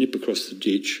 which is nip across the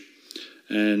ditch.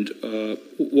 And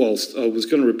whilst I was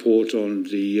going to report on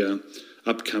the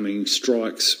upcoming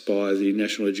strikes by the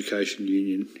National Education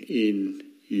Union in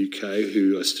UK,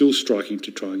 who are still striking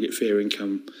to try and get fair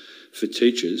income for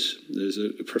teachers, there's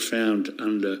a profound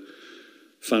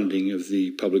underfunding of the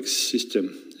public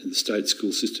system, the state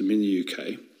school system in the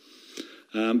UK.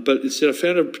 But instead I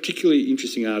found a particularly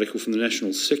interesting article from the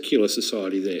National Secular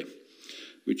Society there,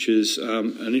 which is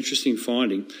an interesting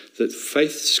finding that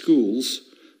faith schools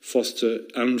foster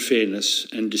unfairness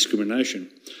and discrimination.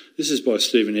 This is by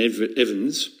Stephen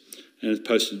Evans, and it's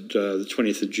posted the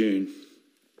 20th of June.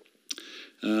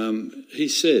 He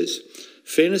says,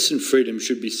 fairness and freedom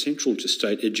should be central to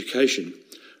state education.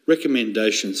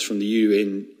 Recommendations from the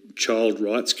UN Child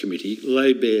Rights Committee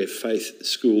lay bare faith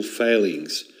school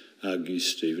failings, argues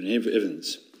Stephen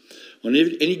Evans. On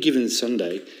any given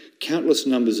Sunday, countless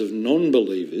numbers of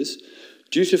non-believers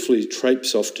dutifully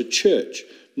traipse off to church,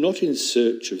 not in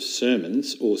search of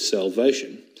sermons or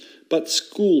salvation, but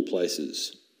school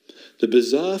places. The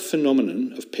bizarre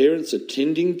phenomenon of parents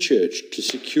attending church to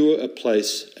secure a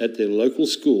place at their local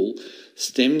school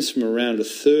stems from around a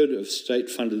third of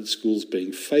state-funded schools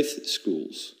being faith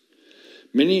schools.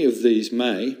 Many of these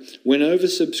may, when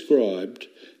oversubscribed,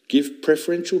 give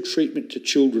preferential treatment to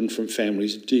children from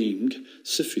families deemed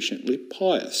sufficiently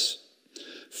pious.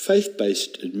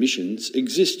 Faith-based admissions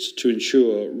exist to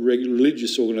ensure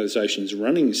religious organisations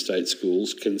running state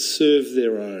schools can serve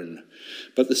their own,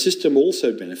 but the system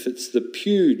also benefits the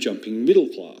pew-jumping middle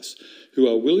class, who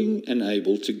are willing and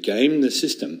able to game the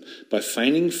system by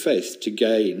feigning faith to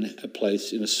gain a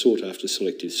place in a sought-after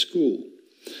selective school.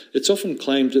 It's often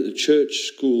claimed that the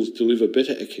church schools deliver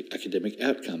better academic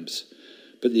outcomes,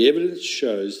 but the evidence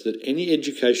shows that any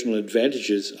educational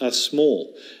advantages are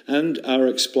small and are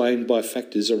explained by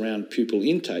factors around pupil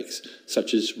intakes,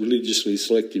 such as religiously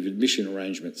selective admission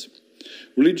arrangements.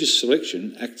 Religious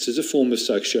selection acts as a form of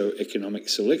socio-economic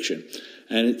selection,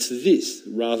 and it's this,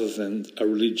 rather than a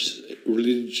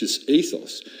religious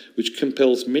ethos, which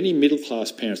compels many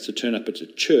middle-class parents to turn up at a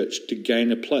church to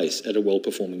gain a place at a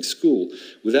well-performing school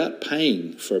without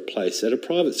paying for a place at a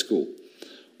private school.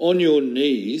 On your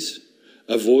knees,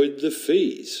 avoid the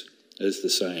fees, as the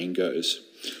saying goes.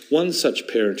 One such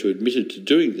parent who admitted to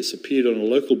doing this appeared on a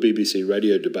local BBC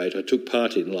radio debate I took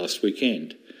part in last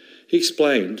weekend. He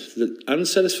explained that,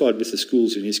 unsatisfied with the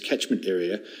schools in his catchment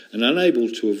area and unable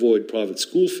to avoid private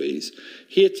school fees,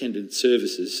 he attended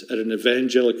services at an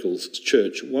evangelical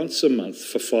church once a month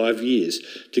for 5 years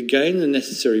to gain the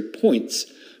necessary points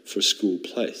for a school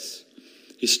place.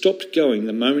 He stopped going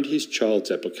the moment his child's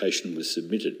application was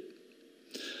submitted.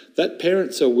 That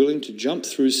parents are willing to jump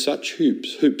through such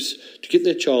hoops to get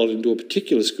their child into a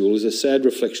particular school is a sad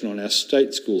reflection on our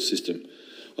state school system.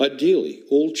 Ideally,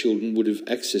 all children would have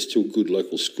access to a good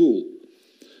local school.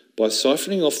 By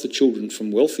siphoning off the children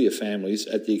from wealthier families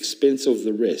at the expense of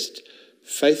the rest,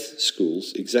 faith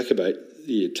schools exacerbate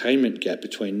the attainment gap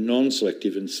between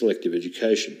non-selective and selective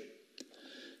education.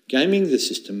 Gaming the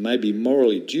system may be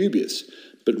morally dubious,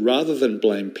 but rather than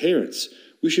blame parents,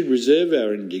 we should reserve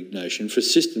our indignation for a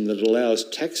system that allows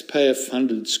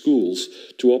taxpayer-funded schools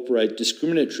to operate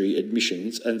discriminatory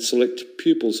admissions and select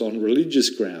pupils on religious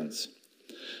grounds.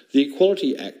 The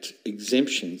Equality Act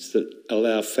exemptions that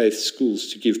allow faith schools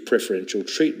to give preferential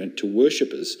treatment to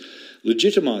worshippers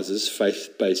legitimises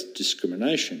faith-based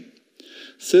discrimination.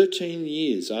 13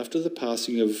 years after the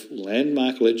passing of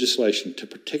landmark legislation to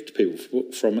protect people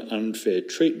from unfair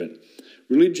treatment,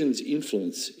 religion's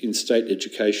influence in state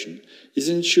education is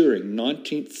ensuring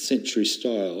 19th century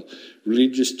style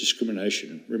religious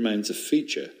discrimination remains a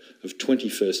feature of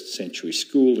 21st century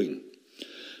schooling.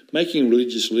 Making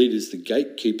religious leaders the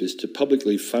gatekeepers to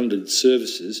publicly funded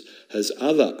services has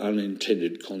other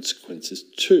unintended consequences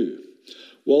too.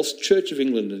 Whilst Church of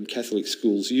England and Catholic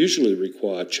schools usually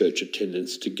require church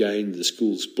attendance to gain the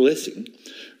school's blessing,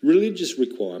 religious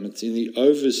requirements in the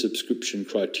oversubscription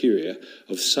criteria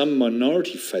of some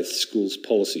minority faith schools'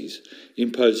 policies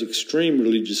impose extreme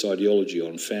religious ideology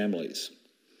on families.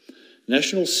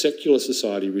 National Secular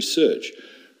Society research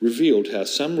revealed how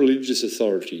some religious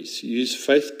authorities use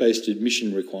faith-based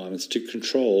admission requirements to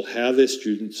control how their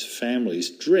students'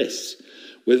 families dress,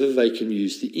 whether they can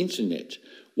use the internet,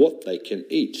 what they can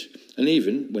eat, and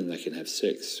even when they can have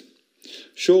sex.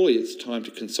 Surely it's time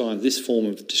to consign this form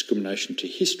of discrimination to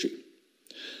history.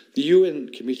 The UN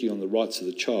Committee on the Rights of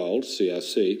the Child,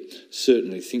 CRC,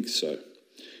 certainly thinks so.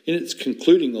 In its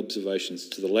concluding observations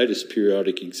to the latest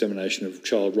periodic examination of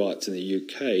child rights in the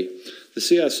UK, the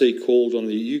CRC called on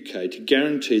the UK to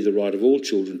guarantee the right of all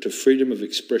children to freedom of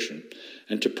expression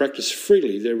and to practice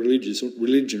freely their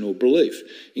religion or belief,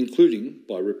 including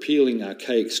by repealing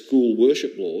archaic school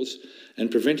worship laws and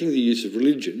preventing the use of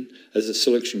religion as a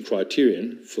selection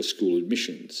criterion for school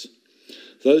admissions.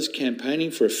 Those campaigning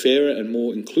for a fairer and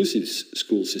more inclusive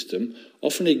school system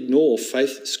often ignore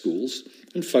faith schools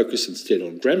and focus instead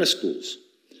on grammar schools.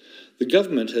 The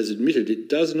government has admitted it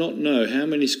does not know how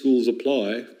many schools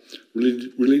apply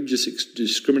religious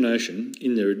discrimination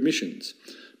in their admissions,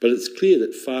 but it's clear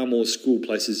that far more school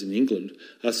places in England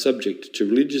are subject to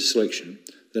religious selection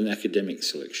than academic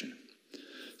selection.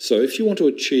 So if you want to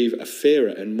achieve a fairer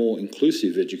and more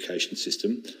inclusive education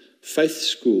system, faith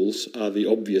schools are the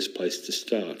obvious place to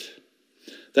start.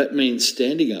 That means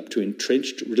standing up to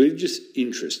entrenched religious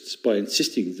interests by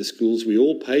insisting the schools we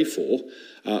all pay for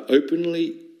are open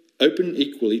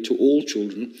equally to all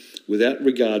children without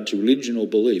regard to religion or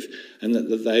belief, and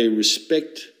that they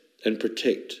respect and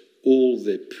protect all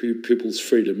their pupils'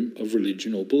 freedom of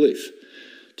religion or belief.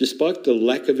 Despite the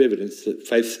lack of evidence that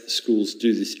faith schools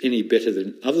do this any better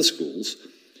than other schools,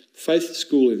 faith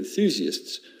school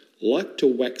enthusiasts like to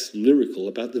wax lyrical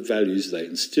about the values they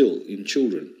instil in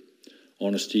children: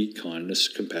 honesty, kindness,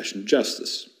 compassion,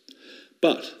 justice.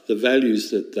 But the values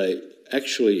that they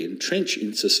actually entrench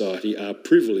in society are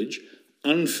privilege,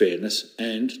 unfairness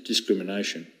and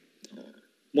discrimination.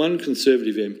 One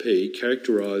Conservative MP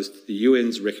characterised the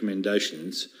UN's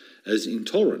recommendations as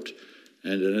intolerant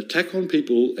and an attack on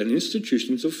people and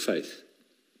institutions of faith.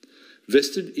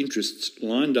 Vested interests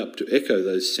lined up to echo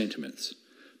those sentiments,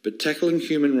 but tackling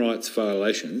human rights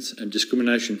violations and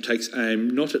discrimination takes aim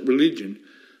not at religion,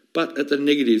 but at the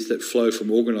negatives that flow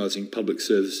from organising public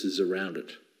services around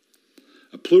it.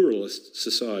 A pluralist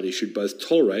society should both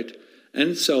tolerate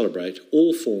and celebrate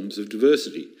all forms of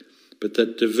diversity, but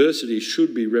that diversity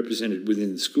should be represented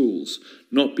within schools,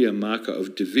 not be a marker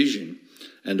of division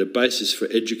and a basis for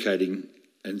educating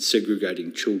and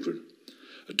segregating children.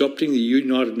 Adopting the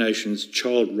United Nations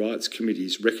Child Rights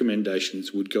Committee's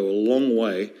recommendations would go a long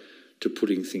way to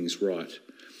putting things right.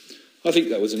 I think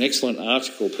that was an excellent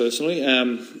article, personally,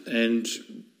 and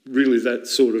really that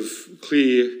sort of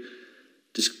clear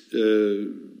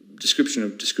description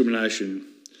of discrimination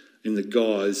in the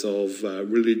guise of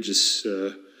religious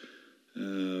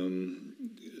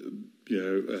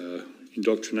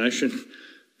indoctrination,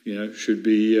 should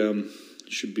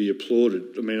be applauded.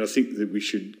 I mean, I think that we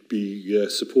should be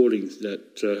supporting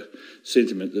that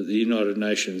sentiment that the United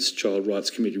Nations Child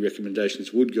Rights Committee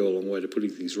recommendations would go a long way to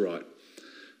putting things right.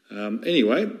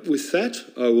 Anyway, with that,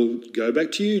 I will go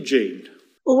back to you, Jean.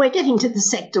 Well, we're getting to the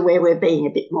sector where we're being a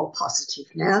bit more positive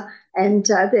now, and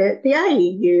the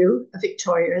AEU of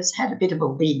Victoria has had a bit of a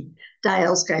win.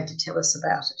 Dale's going to tell us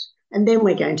about it, and then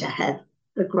we're going to have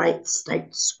the great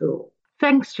state school.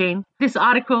 Thanks, Jean. This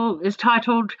article is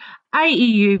titled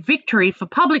AEU Victory for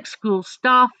Public School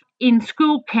Staff in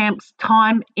School Camps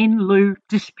Time in Lieu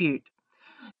Dispute.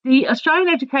 The Australian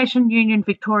Education Union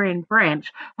Victorian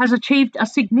branch has achieved a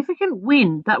significant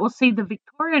win that will see the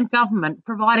Victorian government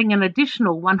providing an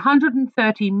additional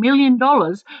 $130 million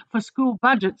for school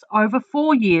budgets over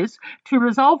 4 years to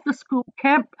resolve the school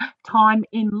camp time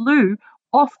in lieu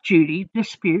off-duty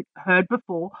dispute heard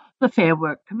before the Fair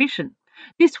Work Commission.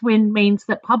 This win means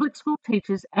that public school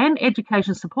teachers and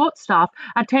education support staff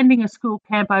attending a school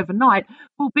camp overnight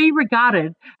will be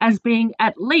regarded as being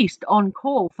at least on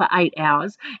call for 8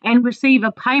 hours and receive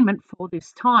a payment for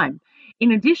this time.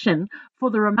 In addition, for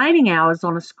the remaining hours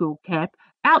on a school camp,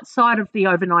 outside of the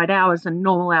overnight hours and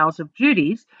normal hours of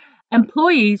duties,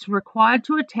 employees required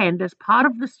to attend as part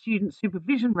of the student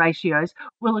supervision ratios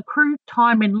will accrue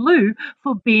time in lieu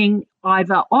for being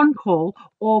either on call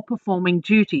or performing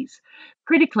duties.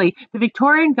 Critically, the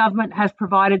Victorian government has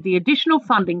provided the additional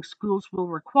funding schools will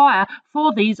require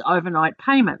for these overnight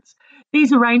payments.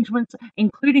 These arrangements,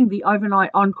 including the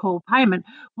overnight on-call payment,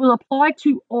 will apply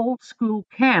to all school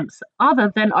camps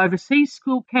other than overseas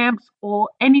school camps or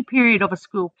any period of a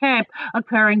school camp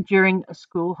occurring during a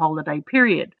school holiday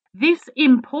period. This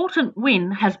important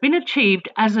win has been achieved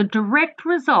as a direct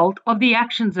result of the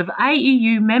actions of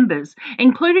AEU members,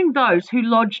 including those who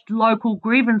lodged local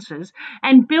grievances,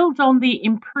 and builds on the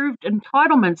improved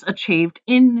entitlements achieved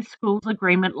in the schools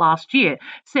agreement last year,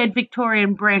 said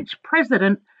Victorian Branch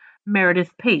President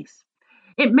Meredith Peace.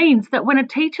 It means that when a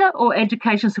teacher or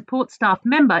education support staff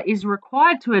member is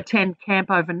required to attend camp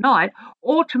overnight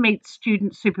or to meet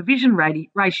student supervision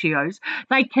ratios,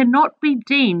 they cannot be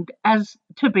deemed as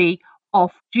to be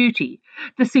off-duty.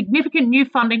 The significant new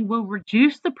funding will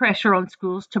reduce the pressure on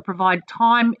schools to provide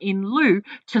time in lieu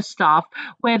to staff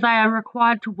where they are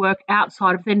required to work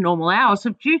outside of their normal hours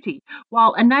of duty,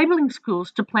 while enabling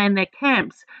schools to plan their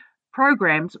camps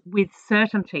programs with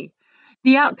certainty.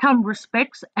 The outcome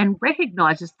respects and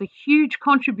recognises the huge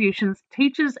contributions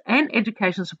teachers and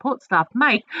education support staff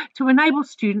make to enable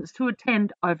students to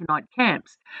attend overnight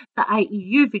camps. The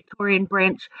AEU Victorian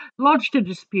branch lodged a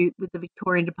dispute with the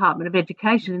Victorian Department of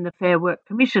Education in the Fair Work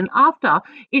Commission after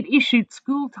it issued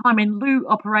school time in lieu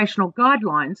operational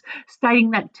guidelines stating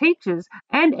that teachers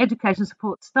and education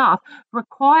support staff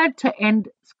required to end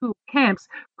school camps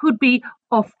could be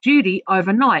off-duty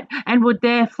overnight and would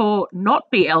therefore not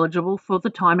be eligible for the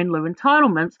time in lieu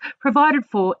entitlements provided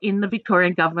for in the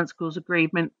Victorian Government Schools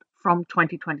Agreement from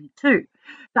 2022.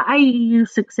 The AEU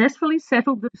successfully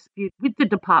settled the dispute with the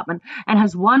department and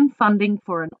has won funding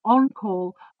for an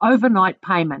on-call overnight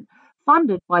payment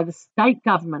funded by the state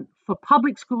government for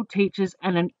public school teachers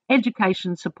and an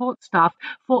education support staff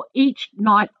for each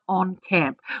night on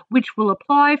camp, which will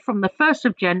apply from the 1st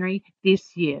of January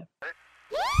this year.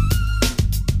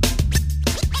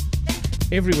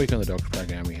 Every week on the Dogs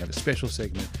program, we have a special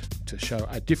segment to show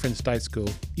a different state school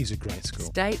is a great school.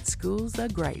 State schools are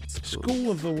great schools.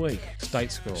 School of the week.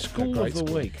 State school. School of the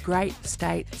week. Great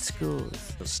state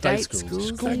schools. State schools.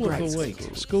 School of the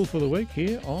week. School for the week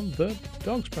here on the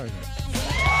Dogs program.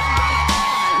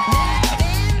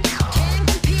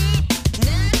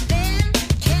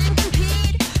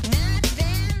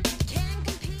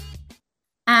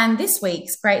 And this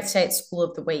week's Great State School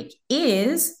of the Week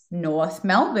is North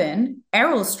Melbourne,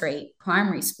 Errol Street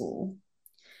Primary School.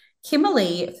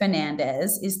 Kimberly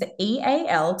Fernandez is the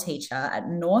EAL teacher at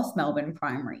North Melbourne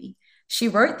Primary. She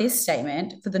wrote this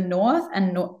statement for the North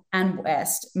and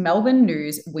West Melbourne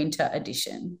News Winter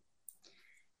Edition.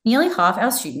 Nearly half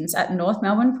our students at North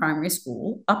Melbourne Primary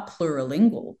School are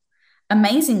plurilingual.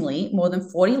 Amazingly, more than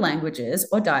 40 languages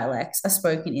or dialects are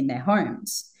spoken in their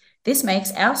homes. This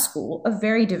makes our school a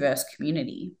very diverse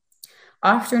community.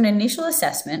 After an initial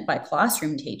assessment by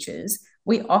classroom teachers,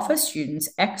 we offer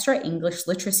students extra English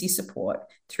literacy support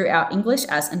through our English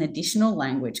as an Additional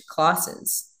Language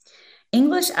classes.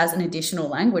 English as an Additional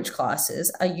Language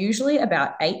classes are usually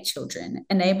about 8 children,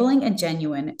 enabling a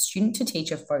genuine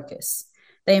student-to-teacher focus.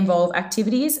 They involve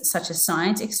activities such as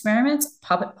science experiments,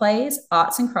 puppet plays,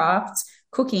 arts and crafts,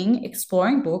 cooking,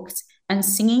 exploring books, and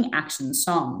singing action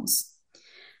songs.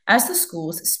 As the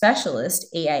school's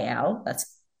specialist EAL,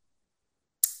 that's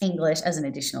English as an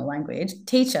Additional Language,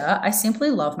 teacher, I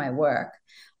simply love my work.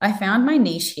 I found my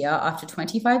niche here after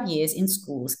 25 years in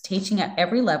schools, teaching at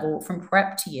every level from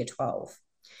prep to year 12.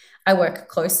 I work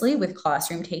closely with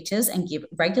classroom teachers and give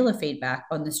regular feedback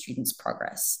on the students'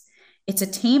 progress. It's a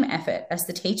team effort as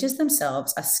the teachers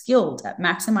themselves are skilled at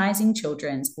maximizing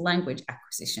children's language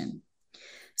acquisition.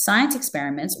 Science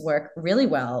experiments work really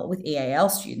well with EAL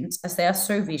students as they are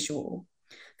so visual.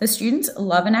 The students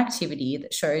love an activity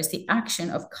that shows the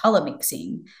action of colour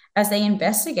mixing as they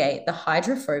investigate the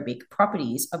hydrophobic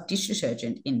properties of dish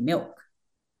detergent in milk.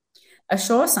 A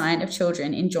sure sign of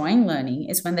children enjoying learning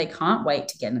is when they can't wait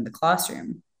to get in the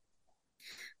classroom.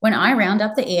 When I round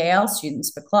up the EAL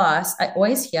students for class, I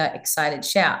always hear excited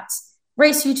shouts,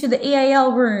 "Race you to the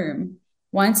EAL room!"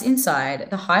 Once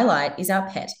inside, the highlight is our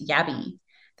pet Yabby.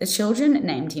 The children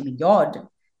named him Yod,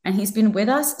 and he's been with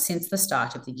us since the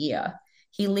start of the year.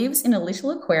 He lives in a little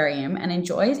aquarium and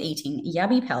enjoys eating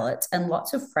Yabby pellets and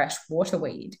lots of fresh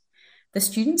waterweed. The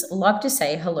students love to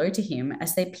say hello to him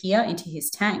as they peer into his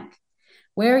tank.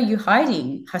 "Where are you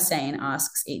hiding?" Hussein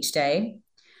asks each day.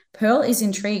 Pearl is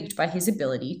intrigued by his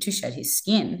ability to shed his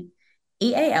skin.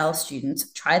 EAL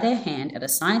students try their hand at a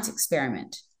science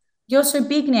experiment. "You're so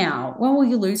big now, when will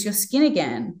you lose your skin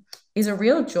again?" It's a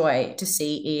real joy to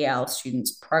see EAL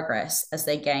students progress as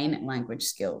they gain language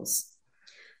skills.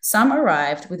 Some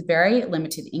arrived with very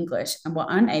limited English and were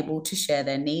unable to share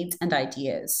their needs and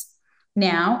ideas.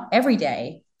 Now, every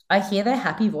day, I hear their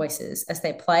happy voices as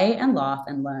they play and laugh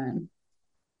and learn.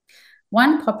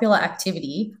 One popular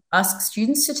activity asks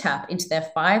students to tap into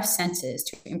their 5 senses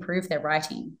to improve their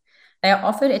writing. They are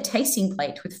offered a tasting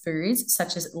plate with foods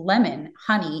such as lemon,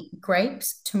 honey,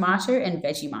 grapes, tomato, and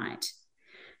Vegemite.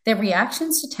 Their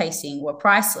reactions to tasting were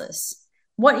priceless.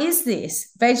 "What is this?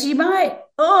 Vegemite?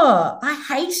 Oh, I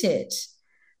hate it."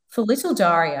 For little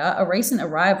Daria, a recent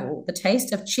arrival, the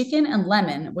taste of chicken and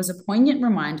lemon was a poignant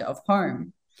reminder of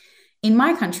home. "In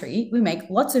my country, we make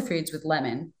lots of foods with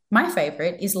lemon. My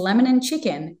favourite is lemon and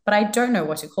chicken, but I don't know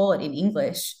what to call it in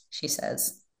English," she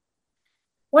says.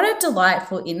 What a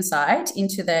delightful insight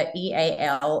into the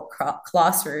EAL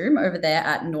classroom over there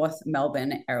at North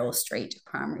Melbourne Errol Street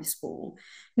Primary School.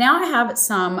 Now I have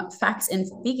some facts and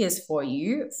figures for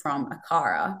you from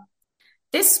Akara.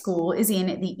 This school is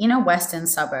in the inner western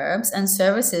suburbs and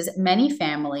services many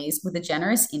families with a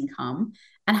generous income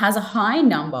and has a high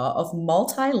number of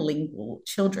multilingual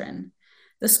children.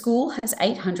 The school has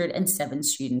 807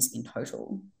 students in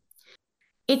total.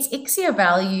 Its ICSIA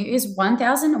value is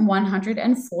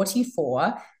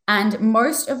 1,144, and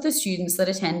most of the students that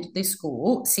attend this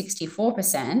school,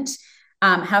 64%,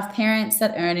 have parents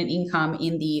that earn an income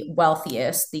in the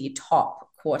wealthiest, the top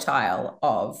quartile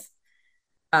of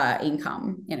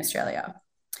income in Australia.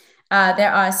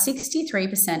 There are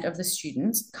 63% of the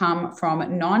students come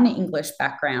from non-English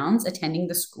backgrounds attending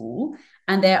the school,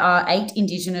 and there are 8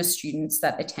 Indigenous students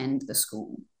that attend the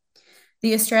school.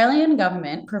 The Australian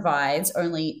government provides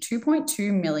only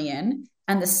 $2.2 million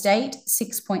and the state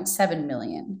 $6.7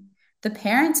 million. The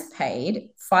parents paid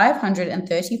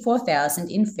 $534,000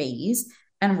 in fees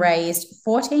and raised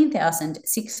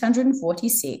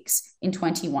 $14,646 in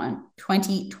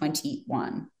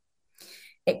 2021.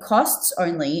 It costs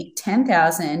only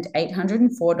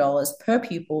 $10,804 per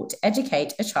pupil to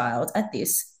educate a child at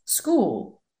this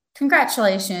school.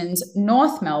 Congratulations,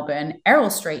 North Melbourne Errol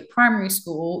Street Primary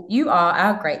School. You are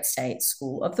our Great State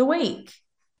School of the Week.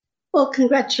 Well,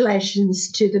 congratulations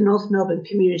to the North Melbourne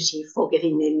community for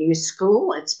getting their new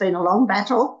school. It's been a long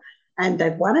battle and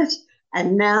they've won it.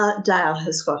 And now Dale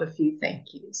has got a few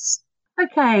thank yous.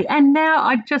 Okay, and now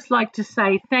I'd just like to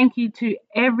say thank you to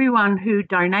everyone who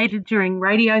donated during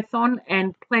Radiothon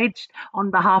and pledged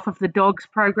on behalf of the Dogs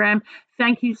program.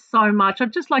 Thank you so much.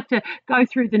 I'd just like to go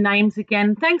through the names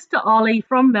again. Thanks to Ollie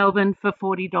from Melbourne for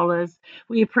 $40.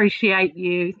 We appreciate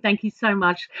you. Thank you so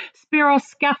much. Spiros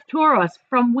Skaftouros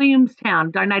from Williamstown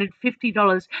donated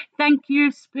 $50. Thank you,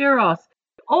 Spiros.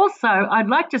 Also, I'd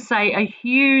like to say a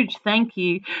huge thank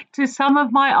you to some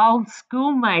of my old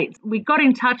schoolmates. We got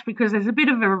in touch because there's a bit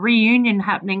of a reunion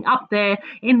happening up there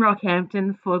in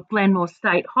Rockhampton for Glenmore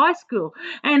State High School.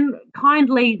 And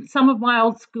kindly, some of my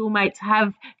old schoolmates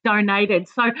have donated.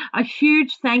 So a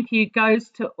huge thank you goes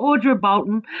to Audra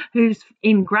Bolton, who's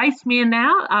in Gracemere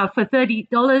now, for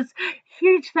 $30.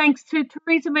 Huge thanks to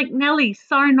Teresa McNally.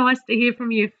 So nice to hear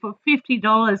from you for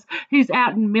 $50, who's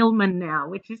out in Millman now,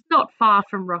 which is not far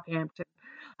from Rockhampton.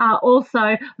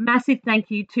 Also, massive thank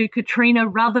you to Katrina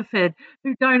Rutherford,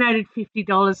 who donated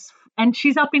 $50, and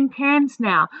she's up in Cairns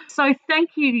now. So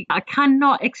thank you. I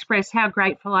cannot express how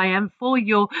grateful I am for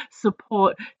your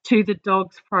support to the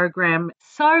Dogs program.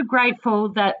 So grateful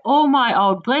that all my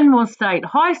old Glenmore State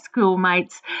High School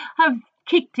mates have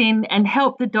kicked in and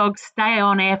helped the dogs stay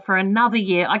on air for another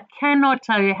year. I cannot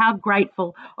tell you how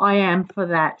grateful I am for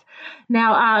that.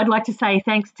 Now, I'd like to say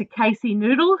thanks to Casey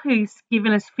Noodle, who's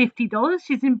given us $50.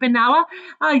 She's in Benalla,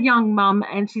 a young mum,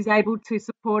 and she's able to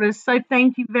support us. So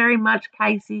thank you very much,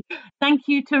 Casey. Thank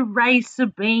you to Ray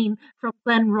Sabine from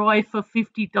Glenroy for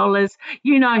 $50.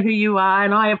 You know who you are,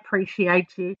 and I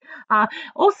appreciate you.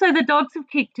 Also, the dogs have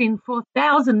kicked in for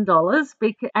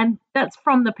 $1,000, and that's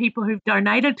from the people who've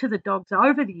donated to the dogs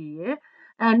over the year.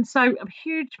 And so a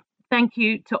huge thank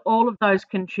you to all of those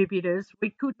contributors.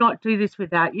 We could not do this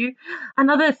without you.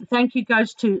 Another thank you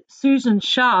goes to Susan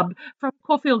Sharp from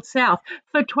Caulfield South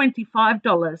for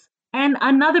 $25. And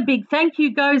another big thank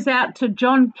you goes out to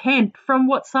John Kent from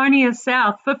Watsonia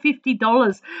South for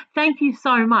 $50. Thank you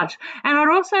so much. And I'd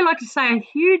also like to say a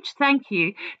huge thank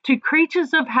you to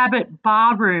Creatures of Habit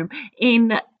Barroom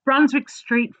in Brunswick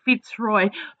Street, Fitzroy,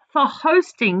 for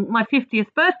hosting my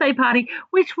 50th birthday party,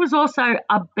 which was also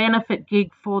a benefit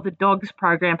gig for the dogs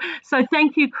program. So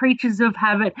thank you, Creatures of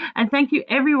Habit, and thank you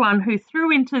everyone who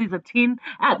threw into the tin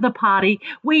at the party.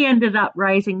 We ended up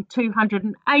raising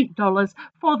 $208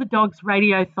 for the dogs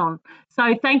radiothon.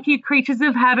 So thank you, Creatures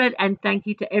of Habit, and thank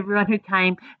you to everyone who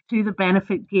came to the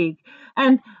benefit gig.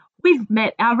 And we've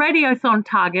met our radiothon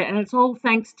target, and it's all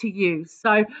thanks to you.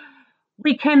 So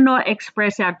we cannot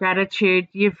express our gratitude.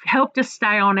 You've helped us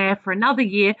stay on air for another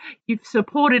year. You've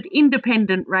supported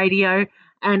independent radio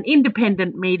and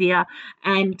independent media,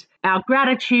 and our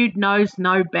gratitude knows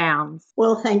no bounds.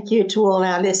 Well, thank you to all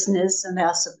our listeners and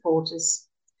our supporters.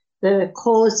 The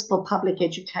cause for public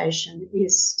education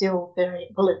is still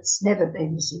it's never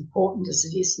been as important as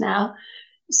it is now.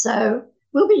 So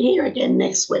we'll be here again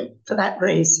next week for that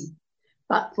reason.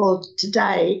 But for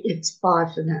today, it's bye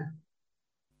for now.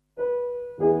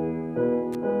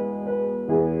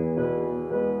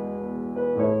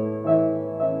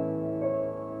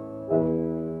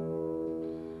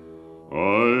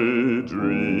 I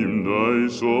dreamed I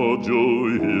saw Joe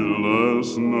here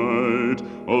last night,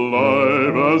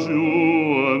 alive as you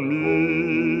and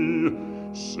me.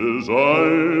 Says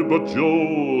I, but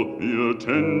Joe, you're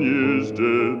 10 years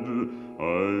dead. I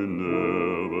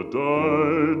never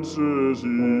died, says he.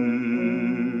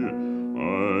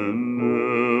 I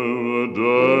never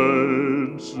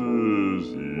died, says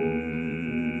he.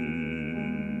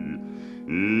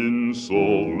 In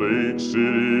Salt Lake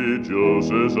City, Joe,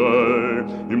 says I,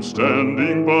 am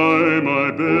standing by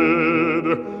my bed.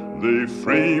 They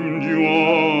framed you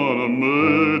on a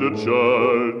murder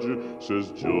charge,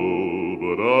 says Joe,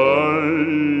 but I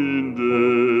ain't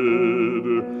dead.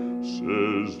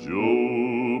 Says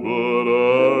Joe, but I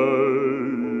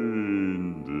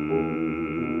ain't dead.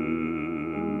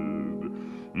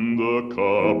 The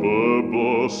copper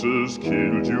bosses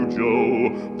killed you, Joe.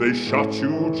 They shot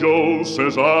you, Joe,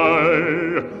 says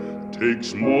I.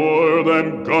 Takes more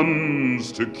than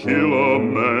guns to kill a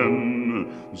man,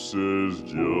 says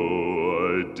Joe,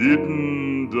 I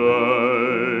didn't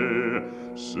die.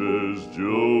 Says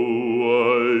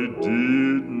Joe, I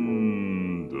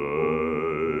didn't die.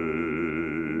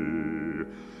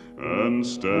 And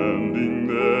standing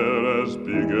there as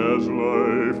big as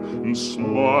life, and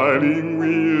smiling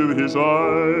with his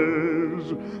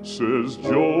eyes, says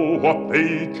Joe, what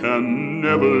they can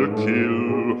never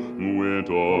kill, went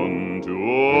on to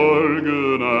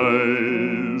organize,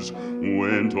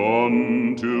 went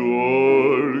on to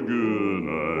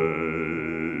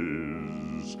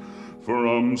organize.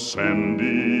 From San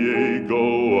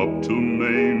Diego up to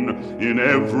Maine, in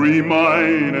every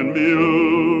mine and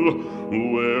mill,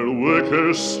 where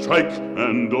workers strike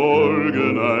and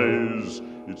organize,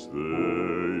 it's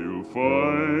there you'll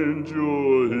find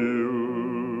your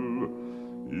hill.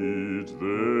 It's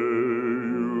there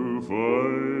you'll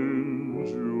find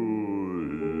your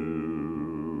hill.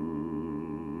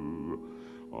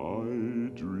 I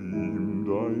dreamed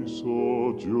I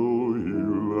saw Joe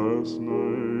here last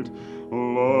night,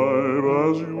 alive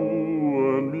as you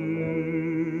and me.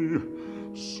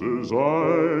 Says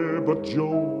I, but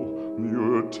Joe,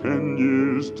 you're 10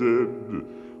 years dead.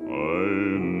 I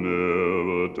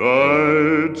never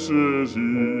died, says he.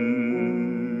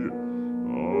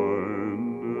 I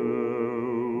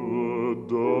never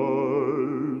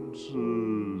died,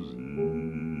 says he.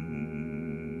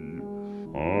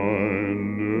 I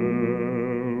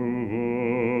never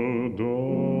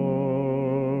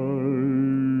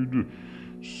died,